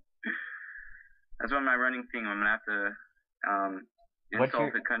respectable. That's what my running thing. I'm gonna have to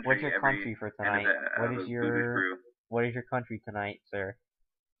insult the country. What's your country for tonight? What is your country tonight, sir?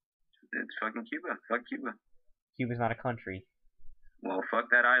 It's fucking Cuba. Fuck Cuba. Cuba's not a country. Well, fuck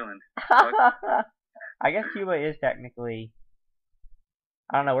that island. Fuck. I guess Cuba is technically.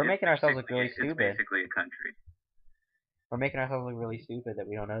 I don't know. We're making ourselves look really stupid. It's basically a country. We're making ourselves look really stupid that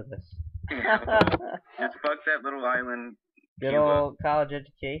we don't know this. Just fuck that little island. Good old college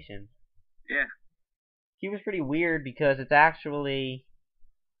education. Yeah. Cuba's pretty weird because it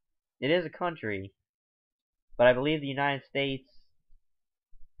is a country, but I believe the United States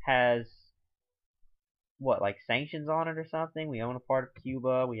has, what, like sanctions on it or something? We own a part of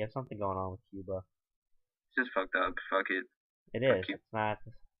Cuba. We have something going on with Cuba. It's just fucked up. Fuck it. It is. It's not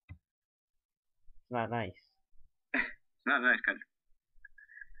nice. It's not a nice country.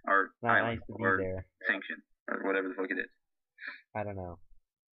 Or it's not island, nice to be or there. sanction, or whatever the fuck it is. I don't know.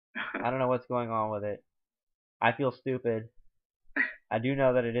 I don't know what's going on with it. I feel stupid. I do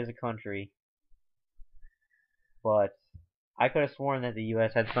know that it is a country. But I could have sworn that the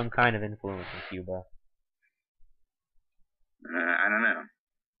U.S. had some kind of influence in Cuba. I don't know.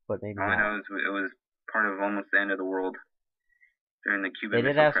 But maybe All not. I know is it was part of almost the end of the world during the Cuban They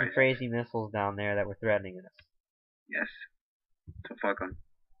did Missile have Crisis. some crazy missiles down there that were threatening us. Yes. So fuck them.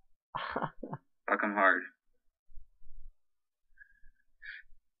 Fuck them hard.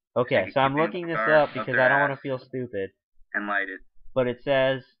 Okay, so I'm looking this up because I don't want to feel stupid. And light it. But it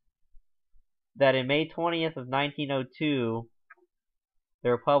says that in May 20th of 1902, the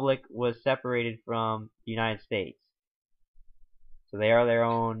Republic was separated from the United States. So they are their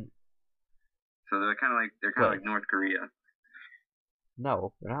own. So they're kind of like North Korea.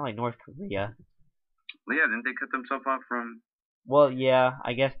 No, they're not like North Korea. Well, yeah, didn't they cut themselves off from? Well, yeah,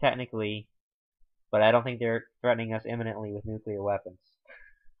 I guess technically, but I don't think they're threatening us imminently with nuclear weapons.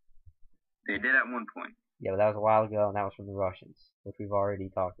 They did at one point. Yeah, but that was a while ago, and that was from the Russians, which we've already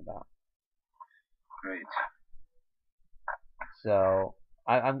talked about. Right. So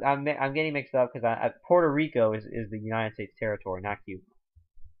I'm getting mixed up because Puerto Rico is the United States territory, not Cuba.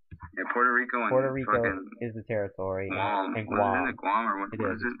 Yeah, Puerto Rico is the territory, Guam. and Guam. Wasn't it Guam or what? It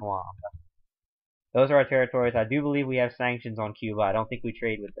is. It's Guam. Those are our territories. I do believe we have sanctions on Cuba. I don't think we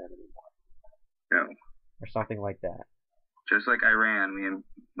trade with them anymore. No. Or something like that. Just like Iran,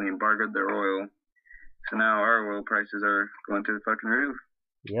 we embargoed their oil, so now our oil prices are going through the fucking roof.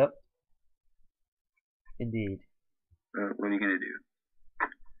 Yep. Indeed. What are you gonna do?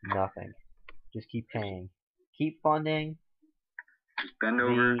 Nothing. Just keep paying. Keep funding. Just bend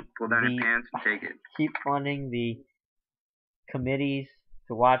over, pull down your pants, and take it. Keep funding the committees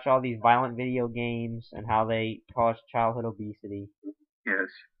to watch all these violent video games and how they cause childhood obesity. Yes.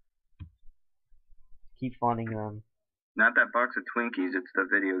 Keep funding them. Not that box of Twinkies, it's the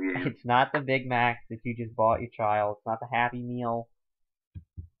video game. It's not the Big Mac that you just bought your child. It's not the Happy Meal.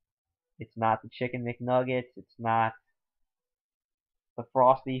 It's not the Chicken McNuggets. It's not the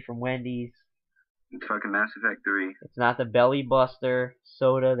Frosty from Wendy's. It's fucking Mass Effect 3. It's not the Belly Buster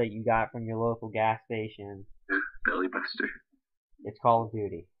soda that you got from your local gas station. Belly Buster. It's Call of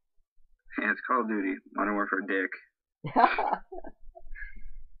Duty. Yeah, it's Call of Duty. Modern Warfare Dick.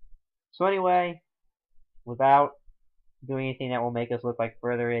 So anyway, without doing anything that will make us look like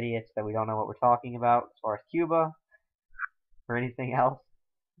further idiots that we don't know what we're talking about as far as Cuba or anything else,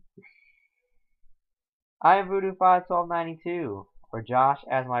 I am Voodoo 51292, or Josh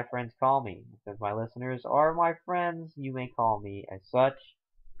as my friends call me. Since my listeners are my friends, you may call me as such.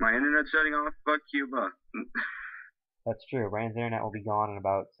 My internet's shutting off. Fuck Cuba. That's true. Brandon's internet will be gone in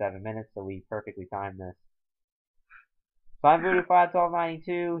about 7 minutes, so we perfectly timed this. So I'm Voodoo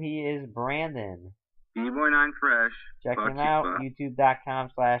 51292. He is Brandon. B-Boy9 Fresh. Check Fuck him out. Cuba.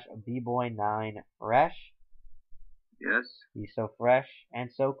 YouTube.com/bboy9fresh. Yes. He's so fresh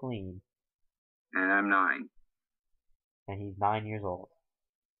and so clean. And I'm 9. And he's 9 years old.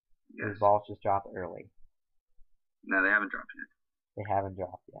 Yes. His balls just dropped early. No, they haven't dropped yet. They haven't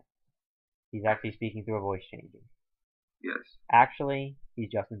dropped yet. He's actually speaking through a voice changing. Yes. Actually,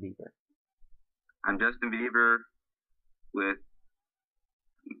 he's Justin Bieber. I'm Justin Bieber with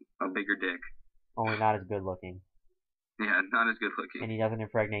a bigger dick. Only not as good looking. Yeah, not as good looking. And he doesn't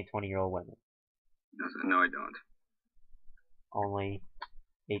impregnate 20-year-old women. No, I don't. Only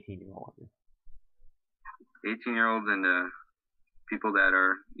 18-year-old women. 18-year-olds and people that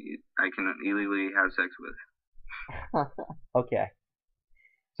I can illegally have sex with. Okay.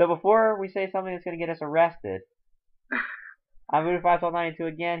 So before we say something that's going to get us arrested, I'm Voodoo51292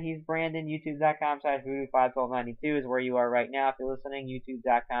 again. He's Brandon. YouTube.com/Voodoo51292 is where you are right now. If you're listening,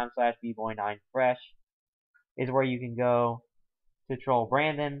 YouTube.com/bboy9fresh is where you can go to troll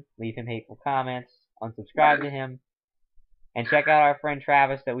Brandon, leave him hateful comments, unsubscribe to him, and check out our friend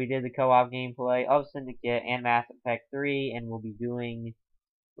Travis that we did the co-op gameplay of Syndicate and Mass Effect 3, and we'll be doing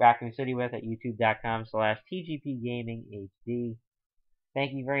Raccoon City with at youtube.com/TGPGamingHD.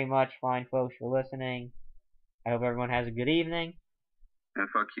 Thank you very much, fine folks, for listening. I hope everyone has a good evening. And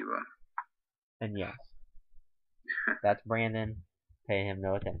fuck Cuba. And yes, that's Brandon. Pay him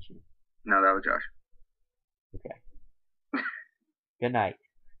no attention. No, that was Josh. Okay. Good night.